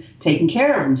in taking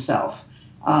care of himself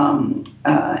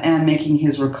and making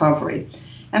his recovery.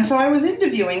 And so I was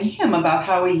interviewing him about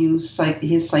how he used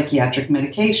his psychiatric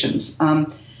medications.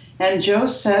 And Joe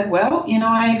said, well,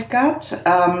 I've got...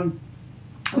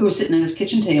 we were sitting at his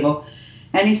kitchen table,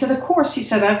 and he said, of course, he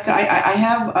said, I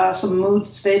have some mood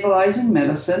stabilizing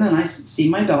medicine, and I see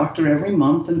my doctor every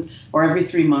month or every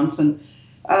 3 months, and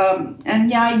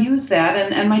I use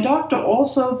that, and my doctor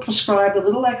also prescribed a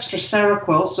little extra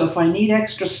Seroquel, so if I need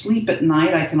extra sleep at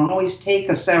night, I can always take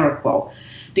a Seroquel,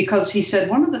 because he said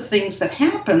one of the things that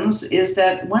happens is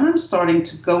that when I'm starting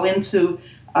to go into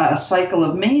a cycle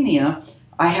of mania,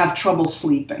 I have trouble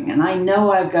sleeping, and I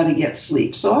know I've got to get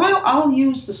sleep. So I'll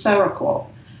use the Seroquel.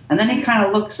 And then he kind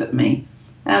of looks at me,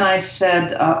 and I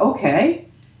said, okay.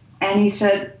 And he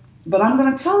said, but I'm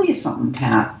going to tell you something,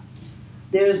 Pat.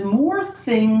 There's more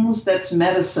things that's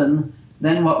medicine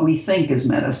than what we think is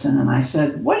medicine. And I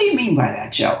said, what do you mean by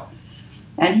that, Joe?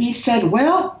 And he said,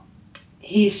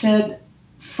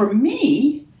 for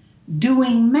me,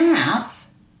 doing math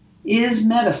is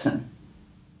medicine.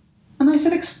 And I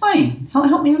said, explain.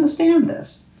 Help me understand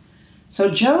this. So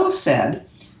Joe said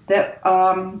that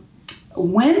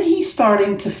when he's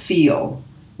starting to feel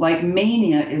like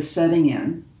mania is setting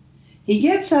in, he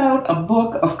gets out a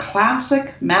book of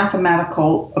classic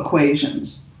mathematical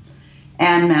equations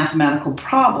and mathematical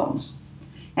problems,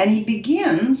 and he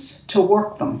begins to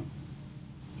work them.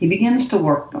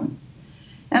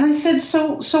 And I said,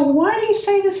 so why do you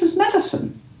say this is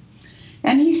medicine?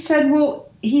 And he said,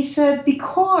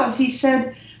 because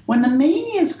when the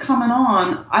mania is coming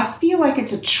on, I feel like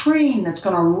it's a train that's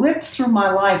going to rip through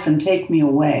my life and take me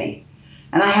away,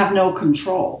 and I have no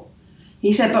control.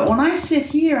 He said, but when I sit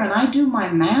here and I do my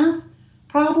math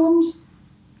problems,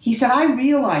 He said, I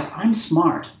realize I'm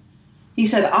smart. He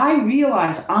said, I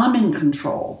realize I'm in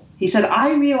control. He said,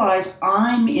 I realize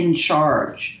I'm in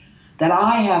charge, that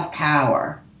I have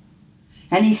power.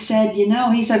 And he said,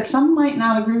 he said, some might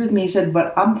not agree with me. He said,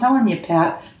 but I'm telling you,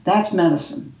 Pat, that's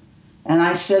medicine. And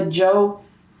I said, Joe,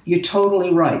 you're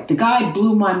totally right. The guy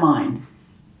blew my mind.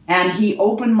 And he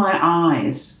opened my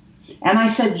eyes. And I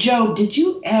said, Joe, did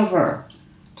you ever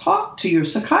talk to your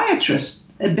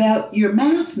psychiatrist about your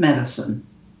math medicine?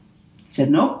 He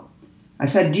said, nope. I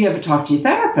said, do you ever talk to your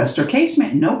therapist or case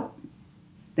mate? Nope.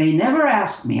 They never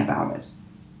asked me about it.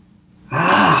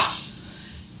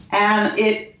 And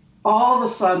it, all of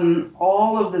a sudden,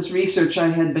 all of this research I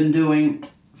had been doing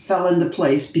fell into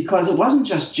place, because it wasn't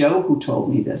just Joe who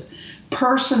told me this.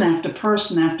 Person after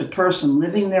person after person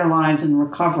living their lives in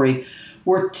recovery,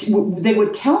 they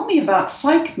would tell me about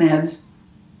psych meds,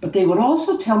 but they would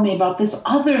also tell me about this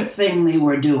other thing they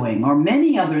were doing, or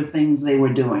many other things they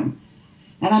were doing.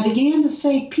 And I began to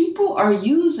say, people are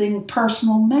using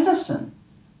personal medicine.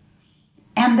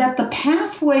 And that the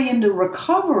pathway into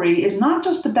recovery is not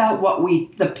just about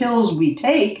the pills we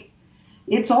take,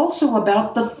 it's also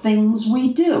about the things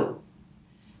we do.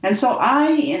 And so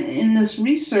I, in this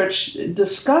research,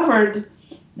 discovered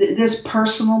this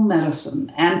personal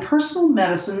medicine. And personal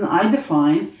medicine I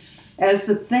define as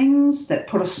the things that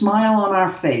put a smile on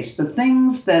our face, the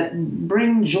things that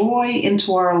bring joy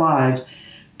into our lives.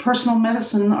 Personal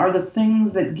medicine are the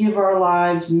things that give our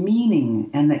lives meaning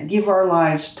and that give our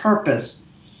lives purpose.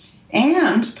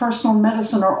 And personal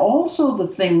medicine are also the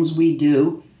things we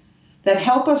do that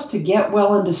help us to get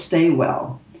well and to stay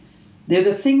well. They're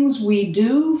the things we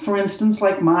do, for instance,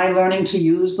 like my learning to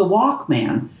use the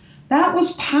Walkman. That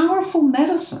was powerful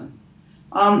medicine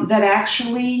that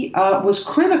actually was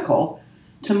critical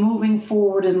to moving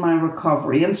forward in my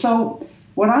recovery. And so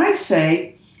what I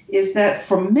say is that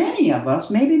for many of us,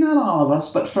 maybe not all of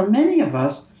us, but for many of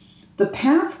us, the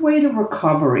pathway to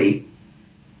recovery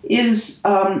is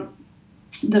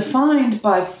defined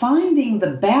by finding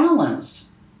the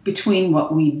balance between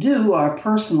what we do, our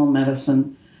personal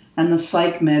medicine, and the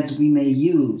psych meds we may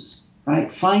use,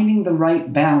 right? Finding the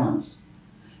right balance.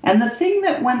 And the thing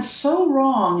that went so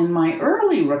wrong in my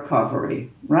early recovery,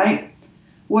 right,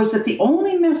 was that the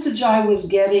only message I was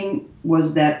getting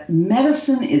was that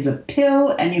medicine is a pill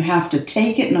and you have to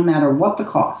take it no matter what the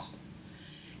cost.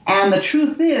 And the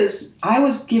truth is, I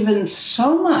was given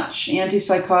so much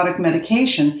antipsychotic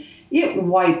medication, it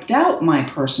wiped out my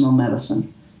personal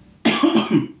medicine.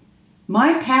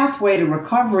 My pathway to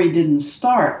recovery didn't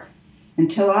start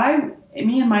until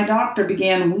me and my doctor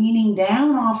began weaning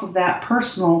down off of that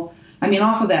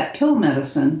off of that pill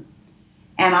medicine,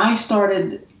 and I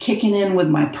started kicking in with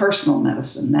my personal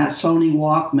medicine, that Sony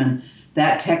Walkman,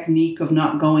 that technique of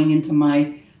not going into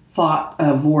my thought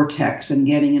vortex and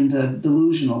getting into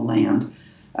delusional land,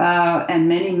 and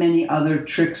many, many other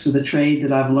tricks of the trade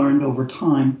that I've learned over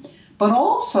time. But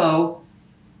also,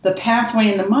 the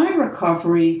pathway into my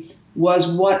recovery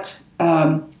was what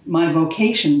my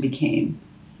vocation becoming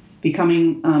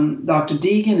Dr.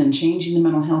 Deegan and changing the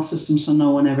mental health system so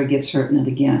no one ever gets hurt in it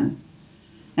again.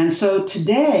 And so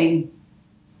today,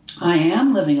 I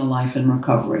am living a life in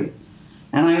recovery.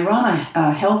 And I run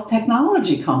a health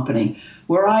technology company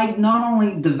where I not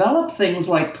only develop things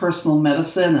like personal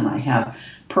medicine, and I have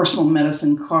personal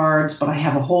medicine cards, but I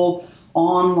have a whole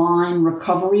online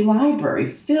recovery library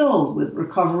filled with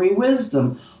recovery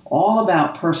wisdom, all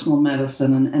about personal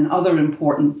medicine and other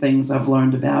important things I've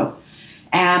learned about.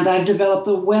 And I've developed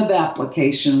a web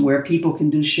application where people can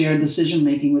do shared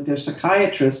decision-making with their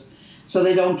psychiatrist so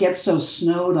they don't get so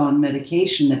snowed on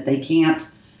medication that they can't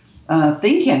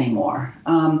think anymore.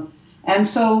 And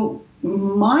so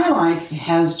my life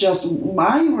has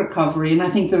my recovery, and I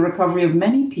think the recovery of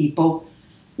many people,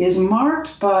 is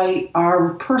marked by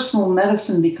our personal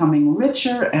medicine becoming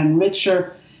richer and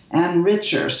richer and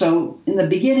richer. So in the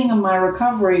beginning of my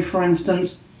recovery, for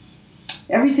instance,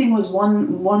 everything was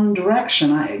one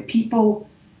direction. I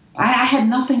had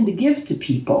nothing to give to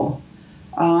people.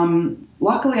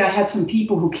 Luckily, I had some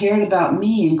people who cared about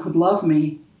me and could love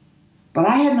me, but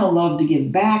I had no love to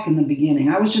give back in the beginning.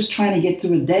 I was just trying to get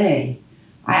through a day.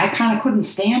 I kind of couldn't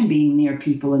stand being near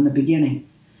people in the beginning.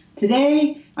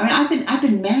 Today, I've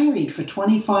been married for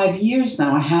 25 years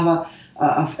now. I have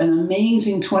an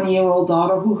amazing 20-year-old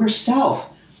daughter who herself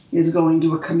is going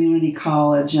to a community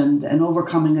college and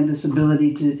overcoming a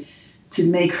disability to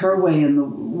make her way in the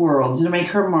world, to make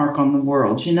her mark on the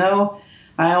world.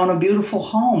 I own a beautiful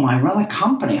home. I run a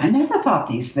company. I never thought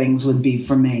these things would be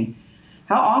for me.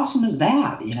 How awesome is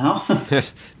that,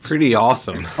 Pretty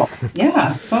awesome.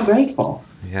 Yeah, so grateful.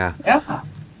 Yeah. Yeah.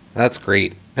 That's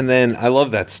great. And then I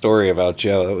love that story about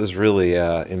Joe. That was really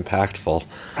impactful.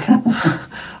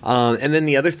 And then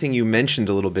the other thing you mentioned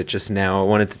a little bit just now, I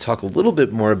wanted to talk a little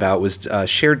bit more about was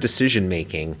shared decision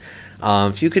making.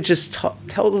 If you could just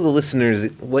tell the listeners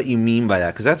what you mean by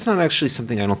that, because that's not actually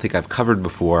something I don't think I've covered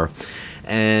before.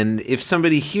 And if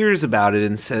somebody hears about it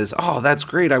and says, "Oh, that's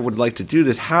great, I would like to do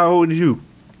this," how would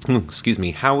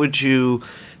you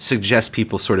suggest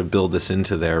people sort of build this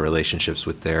into their relationships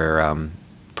with their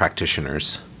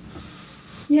practitioners?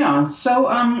 Yeah,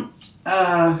 so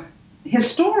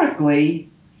historically,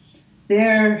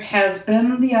 there has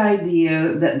been the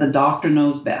idea that the doctor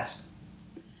knows best,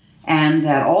 and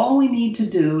that all we need to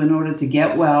do in order to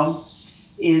get well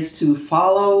is to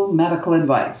follow medical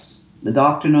advice. The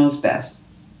doctor knows best.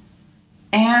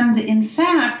 And in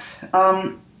fact,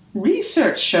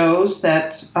 research shows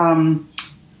that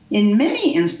in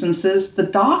many instances, the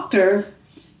doctor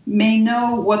may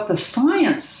know what the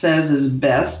science says is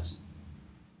best,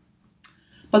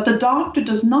 but the doctor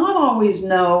does not always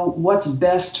know what's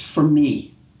best for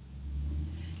me.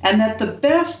 And that the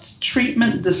best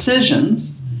treatment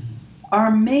decisions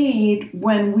are made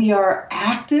when we are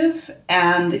active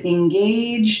and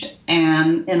engaged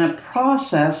and in a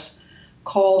process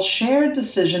called shared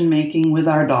decision making with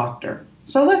our doctor.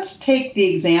 So let's take the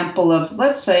example of,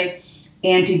 let's say,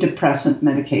 antidepressant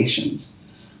medications.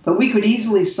 But we could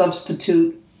easily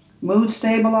substitute mood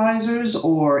stabilizers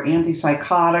or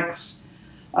antipsychotics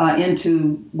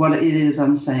into what it is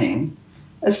I'm saying.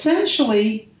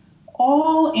 Essentially,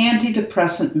 all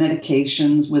antidepressant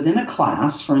medications within a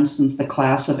class, for instance, the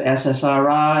class of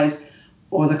SSRIs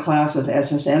or the class of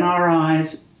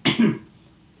SSNRIs,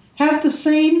 have the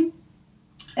same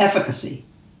efficacy,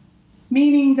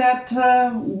 meaning that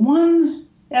one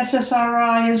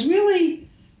SSRI is really,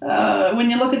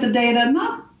 when you look at the data,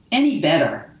 not any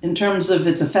better in terms of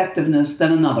its effectiveness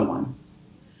than another one.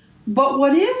 But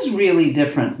what is really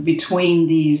different between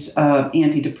these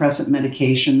antidepressant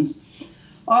medications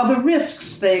are the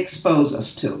risks they expose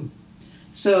us to.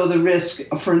 So the risk,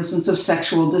 for instance, of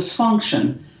sexual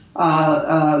dysfunction,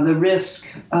 the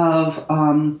risk of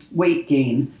weight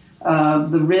gain,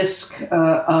 the risk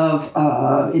of,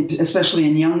 especially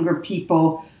in younger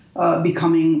people,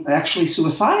 becoming actually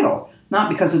suicidal, not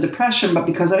because of depression, but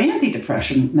because of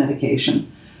antidepressant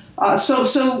medication.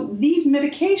 So these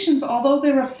medications, although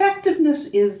their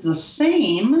effectiveness is the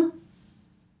same,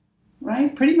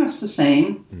 right, pretty much the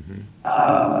same,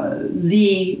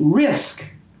 the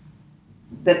risk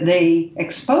that they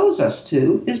expose us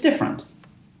to is different.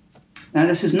 Now,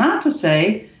 this is not to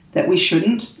say that we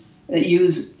shouldn't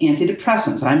use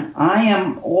antidepressants. I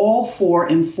am all for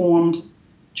informed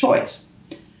choice.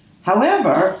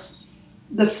 However,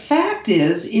 the fact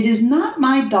is, it is not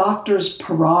my doctor's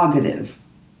prerogative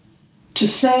to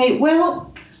say,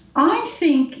 well, I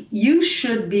think you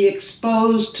should be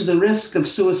exposed to the risk of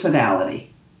suicidality.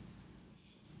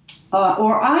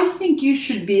 Or I think you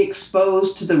should be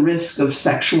exposed to the risk of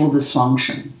sexual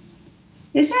dysfunction.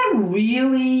 Is that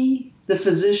really the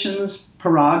physician's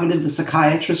prerogative, the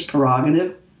psychiatrist's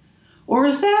prerogative? Or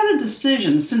is that a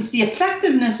decision, since the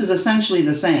effectiveness is essentially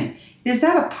the same, is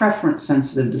that a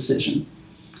preference-sensitive decision?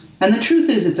 And the truth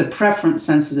is, it's a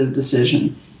preference-sensitive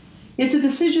decision. It's a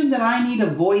decision that I need a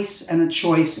voice and a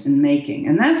choice in making.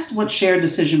 And that's what shared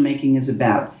decision-making is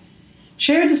about.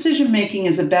 Shared decision-making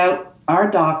is about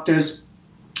our doctors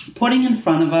putting in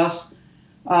front of us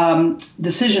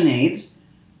decision aids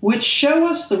which show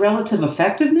us the relative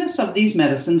effectiveness of these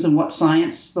medicines and what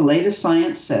science, the latest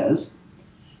science says,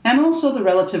 and also the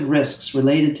relative risks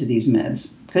related to these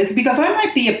meds. Because I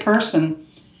might be a person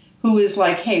who is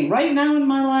like, hey, right now in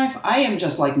my life, I am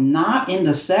just like not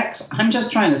into sex. I'm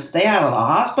just trying to stay out of the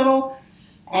hospital,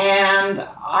 and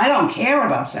I don't care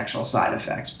about sexual side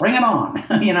effects. Bring it on.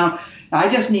 I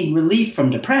just need relief from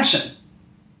depression.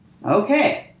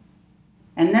 Okay.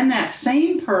 And then that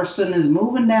same person is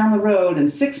moving down the road, and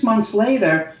 6 months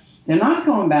later, they're not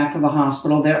going back to the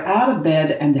hospital. They're out of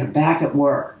bed, and they're back at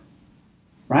work.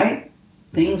 Right?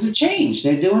 Things have changed.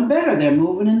 They're doing better. They're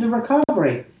moving into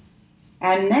recovery.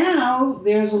 And now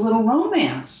there's a little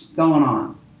romance going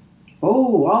on.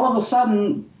 Oh, all of a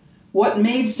sudden, what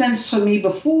made sense for me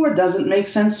before doesn't make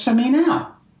sense for me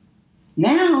now.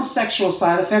 Now sexual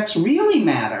side effects really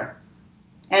matter,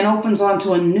 and opens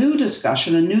onto a new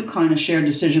discussion, a new kind of shared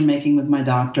decision-making with my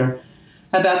doctor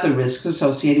about the risks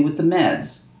associated with the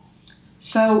meds.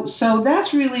 So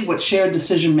that's really what shared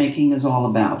decision-making is all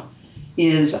about,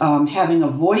 is having a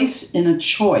voice in a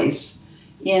choice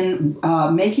in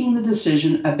making the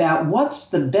decision about what's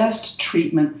the best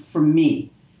treatment for me.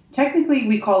 Technically,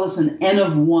 we call this an N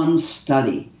of 1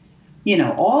 study.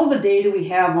 all the data we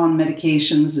have on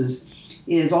medications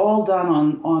is all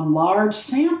done on large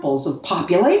samples of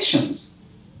populations.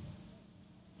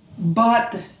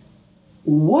 But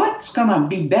what's going to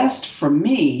be best for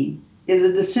me is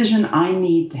a decision I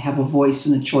need to have a voice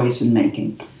and a choice in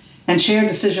making. And shared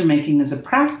decision making is a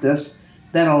practice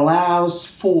that allows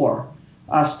for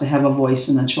us to have a voice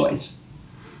and a choice.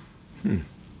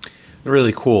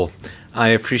 Really cool. I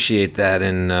appreciate that,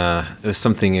 and it was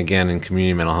something, again, in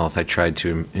community mental health I tried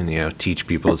to teach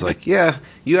people. It's like, yeah,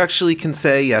 you actually can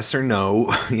say yes or no,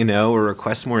 or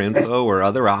request more info or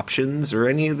other options or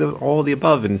all of the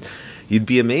above, and you'd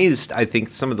be amazed. I think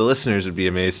some of the listeners would be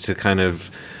amazed to kind of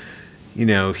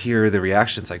hear the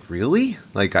reactions, like, really?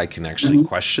 Like, I can actually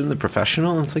question the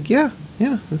professional? And it's like, yeah,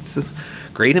 it's a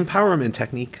great empowerment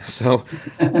technique. So,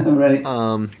 right.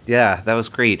 Yeah, that was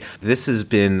great. This has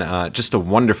been just a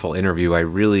wonderful interview. I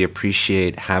really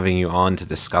appreciate having you on to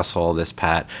discuss all this,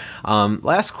 Pat.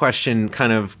 Last question,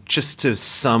 kind of just to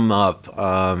sum up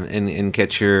and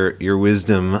get your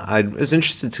wisdom. I was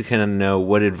interested to kind of know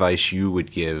what advice you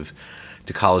would give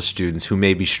to college students who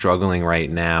may be struggling right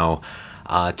now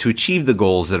to achieve the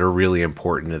goals that are really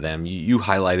important to them. You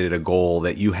highlighted a goal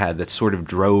that you had that sort of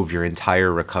drove your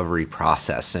entire recovery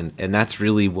process. And that's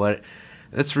really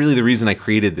the reason I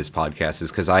created this podcast,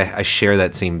 is because I share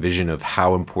that same vision of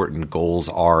how important goals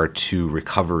are to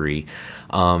recovery.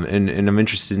 And I'm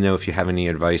interested to know if you have any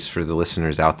advice for the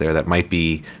listeners out there that might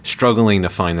be struggling to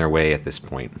find their way at this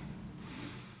point.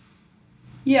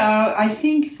 Yeah, I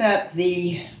think that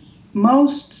the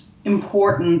most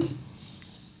important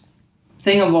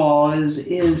thing of all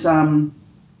is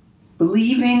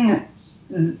believing,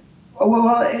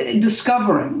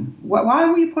 discovering why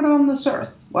were you put on this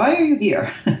earth? Why are you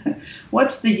here?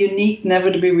 What's the unique,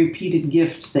 never to be repeated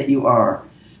gift that you are?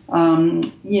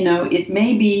 It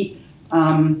may be,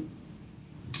 doing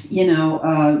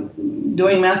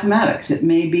mathematics. It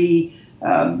may be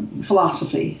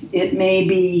philosophy. It may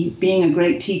be being a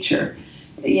great teacher.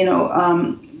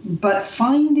 But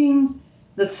finding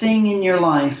the thing in your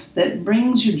life that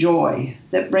brings you joy,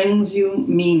 that brings you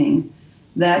meaning,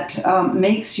 that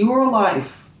makes your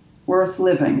life worth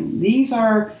living. These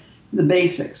are the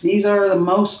basics. These are the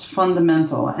most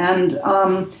fundamental. And,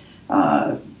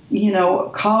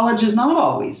 college is not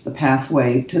always the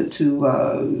pathway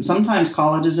to sometimes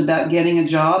college is about getting a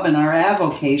job, and our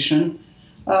avocation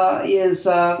is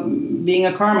being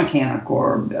a car mechanic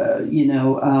or,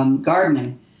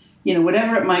 gardening.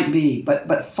 Whatever it might be,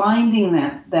 but finding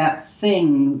that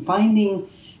thing, finding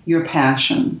your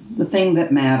passion, the thing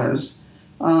that matters,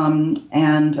 and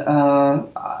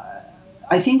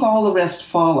I think all the rest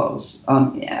follows.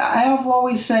 I have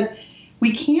always said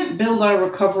we can't build our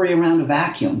recovery around a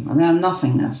vacuum, around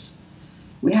nothingness.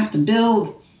 We have to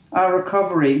build our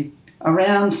recovery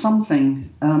around something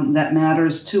that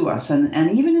matters to us, and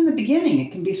even in the beginning,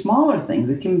 it can be smaller things.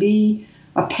 It can be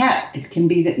a pet. It can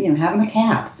be that having a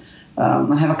cat.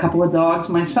 I have a couple of dogs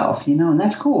myself, and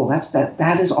that's cool.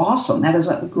 That is awesome. That is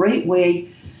a great way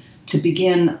to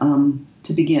begin. And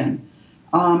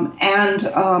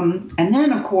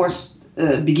then of course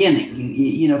beginning.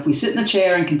 If we sit in the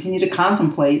chair and continue to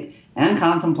contemplate and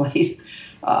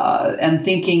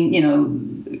thinking,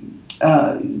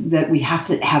 that we have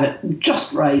to have it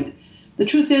just right. The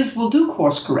truth is, we'll do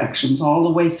course corrections all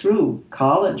the way through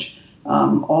college,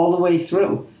 all the way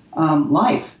through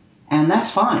life. And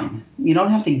that's fine. You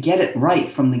don't have to get it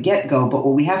right from the get-go, but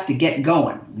we have to get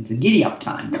going. It's a giddy-up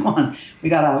time. Come on. We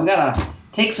gotta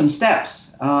take some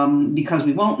steps because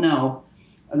we won't know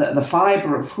the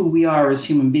fiber of who we are as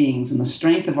human beings and the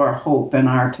strength of our hope and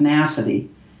our tenacity.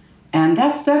 And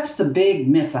that's the big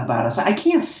myth about us. I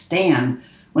can't stand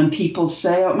when people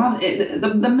say,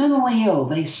 the mentally ill,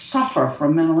 they suffer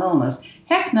from mental illness.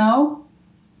 Heck no.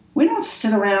 We don't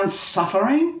sit around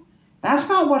suffering. That's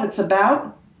not what it's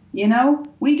about.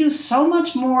 We do so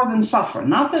much more than suffer.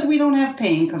 Not that we don't have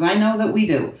pain, because I know that we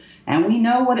do. And we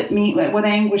know what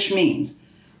anguish means.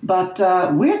 But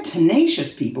we're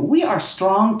tenacious people. We are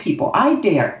strong people. I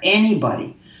dare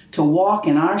anybody to walk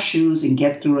in our shoes and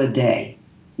get through a day.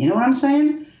 You know what I'm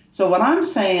saying? So what I'm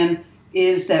saying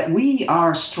is that we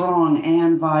are strong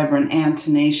and vibrant and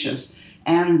tenacious,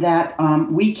 and that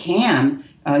we can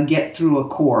get through a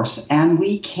course, and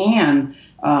we can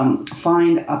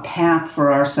find a path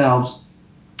for ourselves.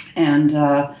 And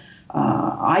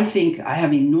I think I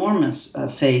have enormous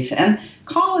faith. And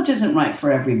college isn't right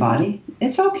for everybody.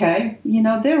 It's okay.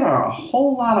 There are a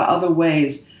whole lot of other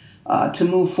ways to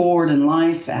move forward in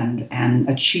life and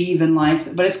achieve in life.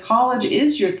 But if college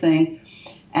is your thing,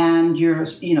 and you're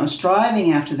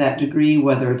striving after that degree,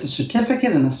 whether it's a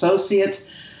certificate, an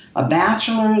associate's, a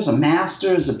bachelor's, a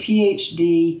master's, a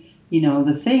PhD.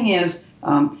 The thing is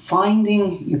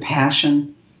finding your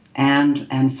passion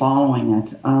and following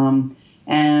it.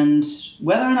 And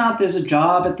whether or not there's a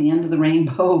job at the end of the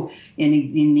rainbow in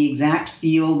the exact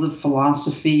field of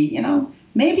philosophy,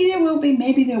 maybe there will be,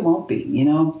 maybe there won't be.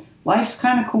 Life's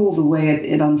kind of cool the way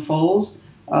it unfolds.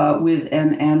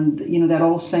 And that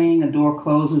old saying, a door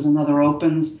closes, another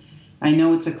opens. I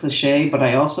know it's a cliche, but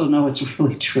I also know it's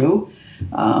really true.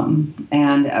 And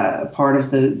part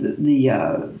of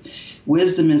the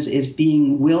wisdom is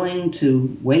being willing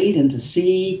to wait and to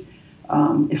see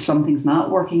if something's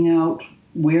not working out,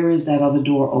 where is that other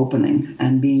door opening,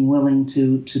 and being willing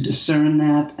to discern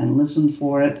that and listen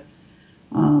for it.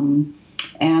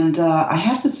 And I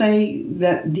have to say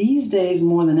that these days,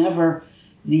 more than ever,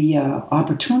 the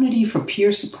opportunity for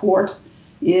peer support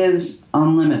is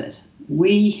unlimited.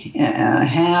 We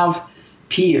have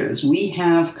peers. We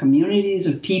have communities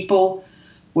of people,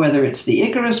 whether it's the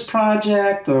Icarus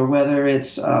Project or whether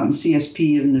it's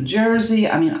CSP of New Jersey.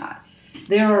 I mean,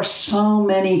 there are so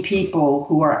many people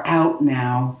who are out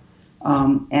now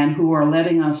and who are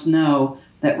letting us know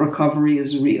that recovery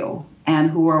is real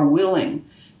and who are willing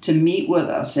to meet with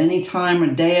us anytime or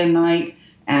day and night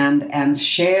and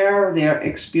share their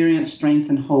experience, strength,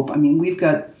 and hope. I mean, we've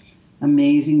got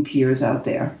amazing peers out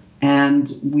there,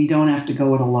 and we don't have to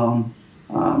go it alone.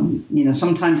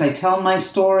 Sometimes I tell my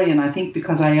story, and I think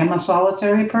because I am a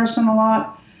solitary person a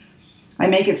lot, I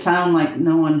make it sound like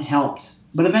no one helped.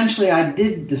 But eventually I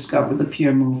did discover the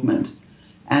peer movement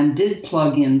and did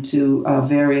plug into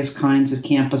various kinds of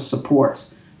campus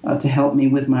supports to help me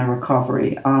with my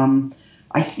recovery.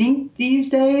 I think these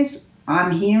days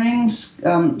I'm hearing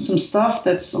some stuff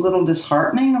that's a little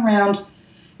disheartening around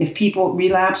if people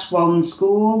relapse while in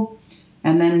school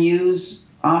and then use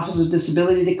Office of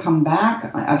Disability to come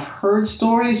back. I've heard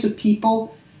stories of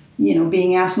people,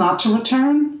 being asked not to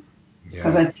return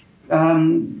because I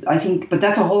think, but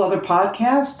that's a whole other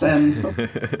podcast. And,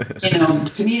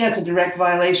 to me, that's a direct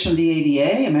violation of the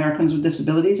ADA, Americans with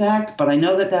Disabilities Act. But I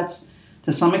know that that's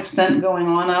to some extent going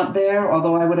on out there,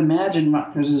 although I would imagine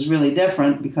Rutgers is really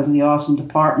different because of the awesome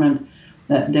department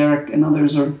that Derek and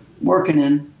others are working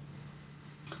in.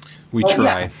 We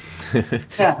try.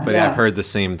 Yeah. But I've heard the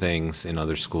same things in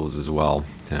other schools as well.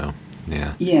 So,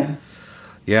 yeah.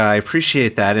 Yeah, I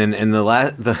appreciate that. And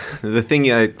the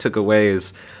thing I took away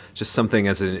is just something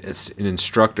as an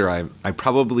instructor I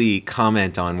probably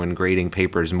comment on when grading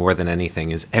papers more than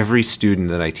anything is every student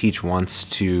that I teach wants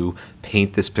to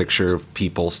paint this picture of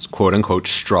people, quote unquote,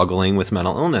 struggling with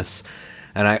mental illness.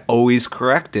 And I always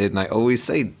correct it, and I always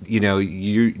say,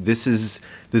 this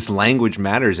language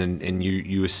matters, and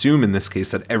you assume in this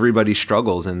case that everybody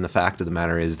struggles, and the fact of the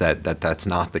matter is that that's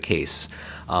not the case.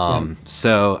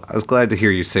 So I was glad to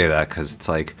hear you say that, because it's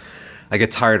like I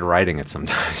get tired of writing it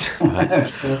sometimes. But,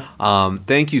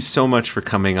 thank you so much for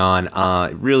coming on.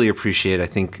 Really appreciate it. I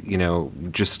think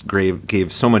just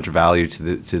gave so much value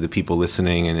to the people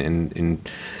listening and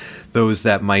those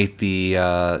that might be,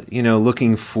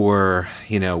 looking for,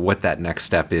 what that next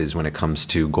step is when it comes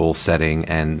to goal setting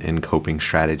and coping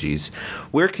strategies.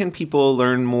 Where can people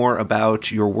learn more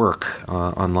about your work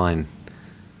online?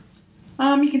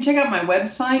 You can check out my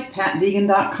website,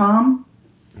 patdeegan.com.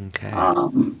 Okay.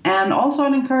 And also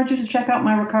I'd encourage you to check out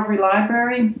my recovery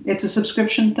library. It's a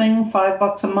subscription thing,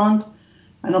 $5 a month.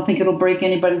 I don't think it'll break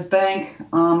anybody's bank,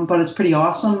 but it's pretty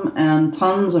awesome and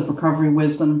tons of recovery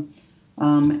wisdom.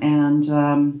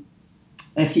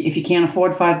 If you can't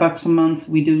afford $5 a month,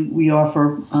 we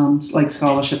offer like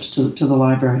scholarships to the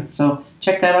library. So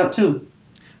check that out too.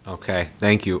 Okay,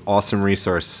 thank you. Awesome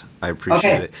resource. I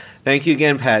appreciate it. Thank you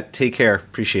again, Pat. Take care.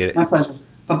 Appreciate it. My pleasure.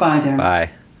 Bye-bye, Darren.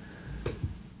 Bye.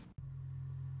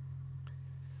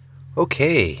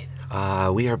 Okay,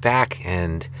 we are back,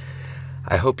 and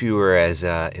I hope you were as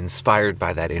inspired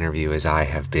by that interview as I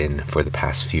have been for the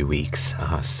past few weeks.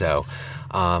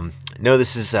 No,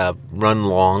 this is run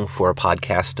long for a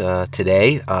podcast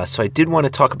today, so I did want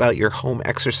to talk about your home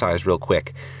exercise real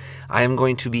quick. I am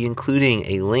going to be including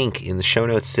a link in the show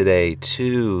notes today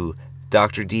to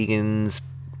Dr. Deegan's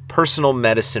personal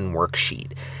medicine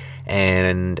worksheet,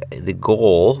 and the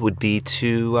goal would be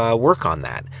to work on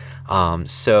that.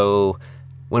 So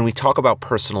when we talk about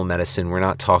personal medicine, we're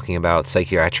not talking about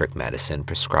psychiatric medicine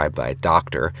prescribed by a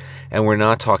doctor, and we're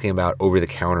not talking about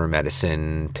over-the-counter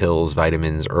medicine, pills,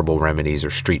 vitamins, herbal remedies, or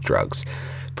street drugs.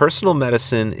 Personal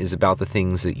medicine is about the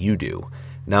things that you do,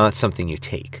 not something you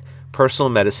take. Personal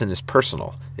medicine is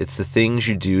personal. It's the things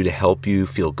you do to help you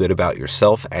feel good about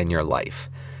yourself and your life.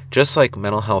 Just like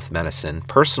mental health medicine,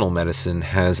 personal medicine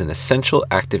has an essential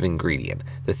active ingredient,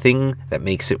 the thing that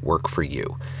makes it work for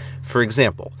you. For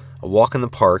example, a walk in the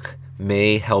park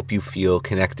may help you feel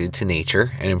connected to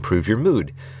nature and improve your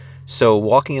mood. So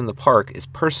walking in the park is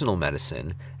personal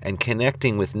medicine, and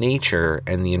connecting with nature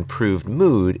and the improved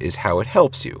mood is how it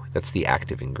helps you. That's the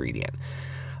active ingredient.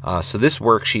 So this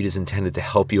worksheet is intended to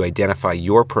help you identify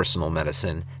your personal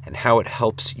medicine and how it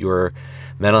helps your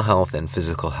mental health and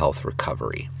physical health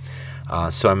recovery.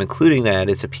 So I'm including that.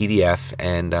 It's a PDF,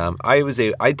 and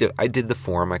I did the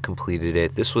form. I completed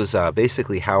it. This was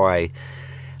basically how I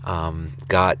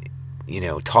got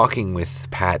talking with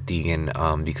Pat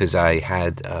Deegan, because I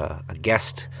had a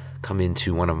guest come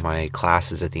into one of my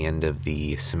classes at the end of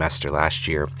the semester last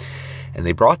year, and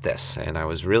they brought this, and I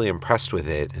was really impressed with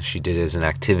it. She did it as an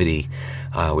activity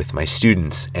with my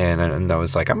students, and I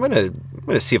was like, I'm gonna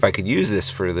see if I could use this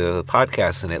for the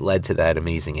podcast, and it led to that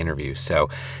amazing interview. So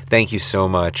thank you so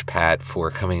much, Pat,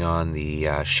 for coming on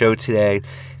the show today.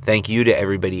 Thank you to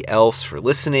everybody else for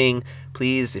listening.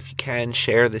 Please, if you can,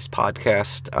 share this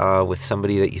podcast with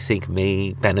somebody that you think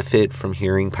may benefit from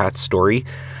hearing Pat's story.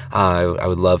 I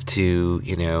would love to,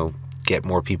 get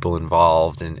more people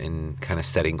involved in kind of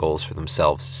setting goals for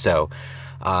themselves. So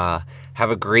have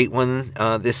a great one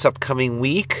this upcoming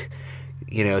week.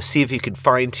 See if you could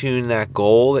fine-tune that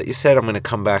goal that you set. I'm going to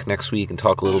come back next week and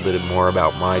talk a little bit more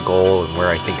about my goal and where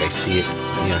I think I see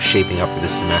it, shaping up for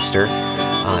this semester,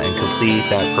 and complete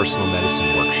that personal medicine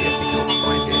worksheet.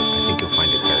 I think you'll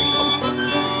find it very helpful.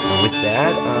 And with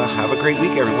that, have a great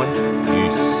week, everyone.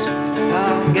 Peace.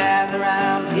 Come gather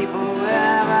round, people,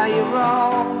 wherever you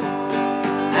roam,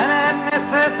 and admit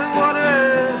that the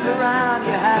waters around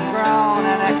you have grown,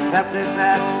 and accept it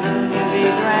that soon you'll be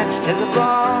drenched to the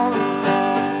bone.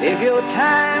 If your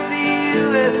time to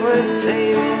you is worth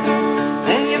saving,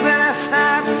 then you better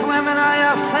start swimming or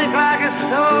you'll sink like a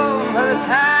stone, for the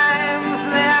times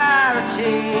they are a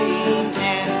change.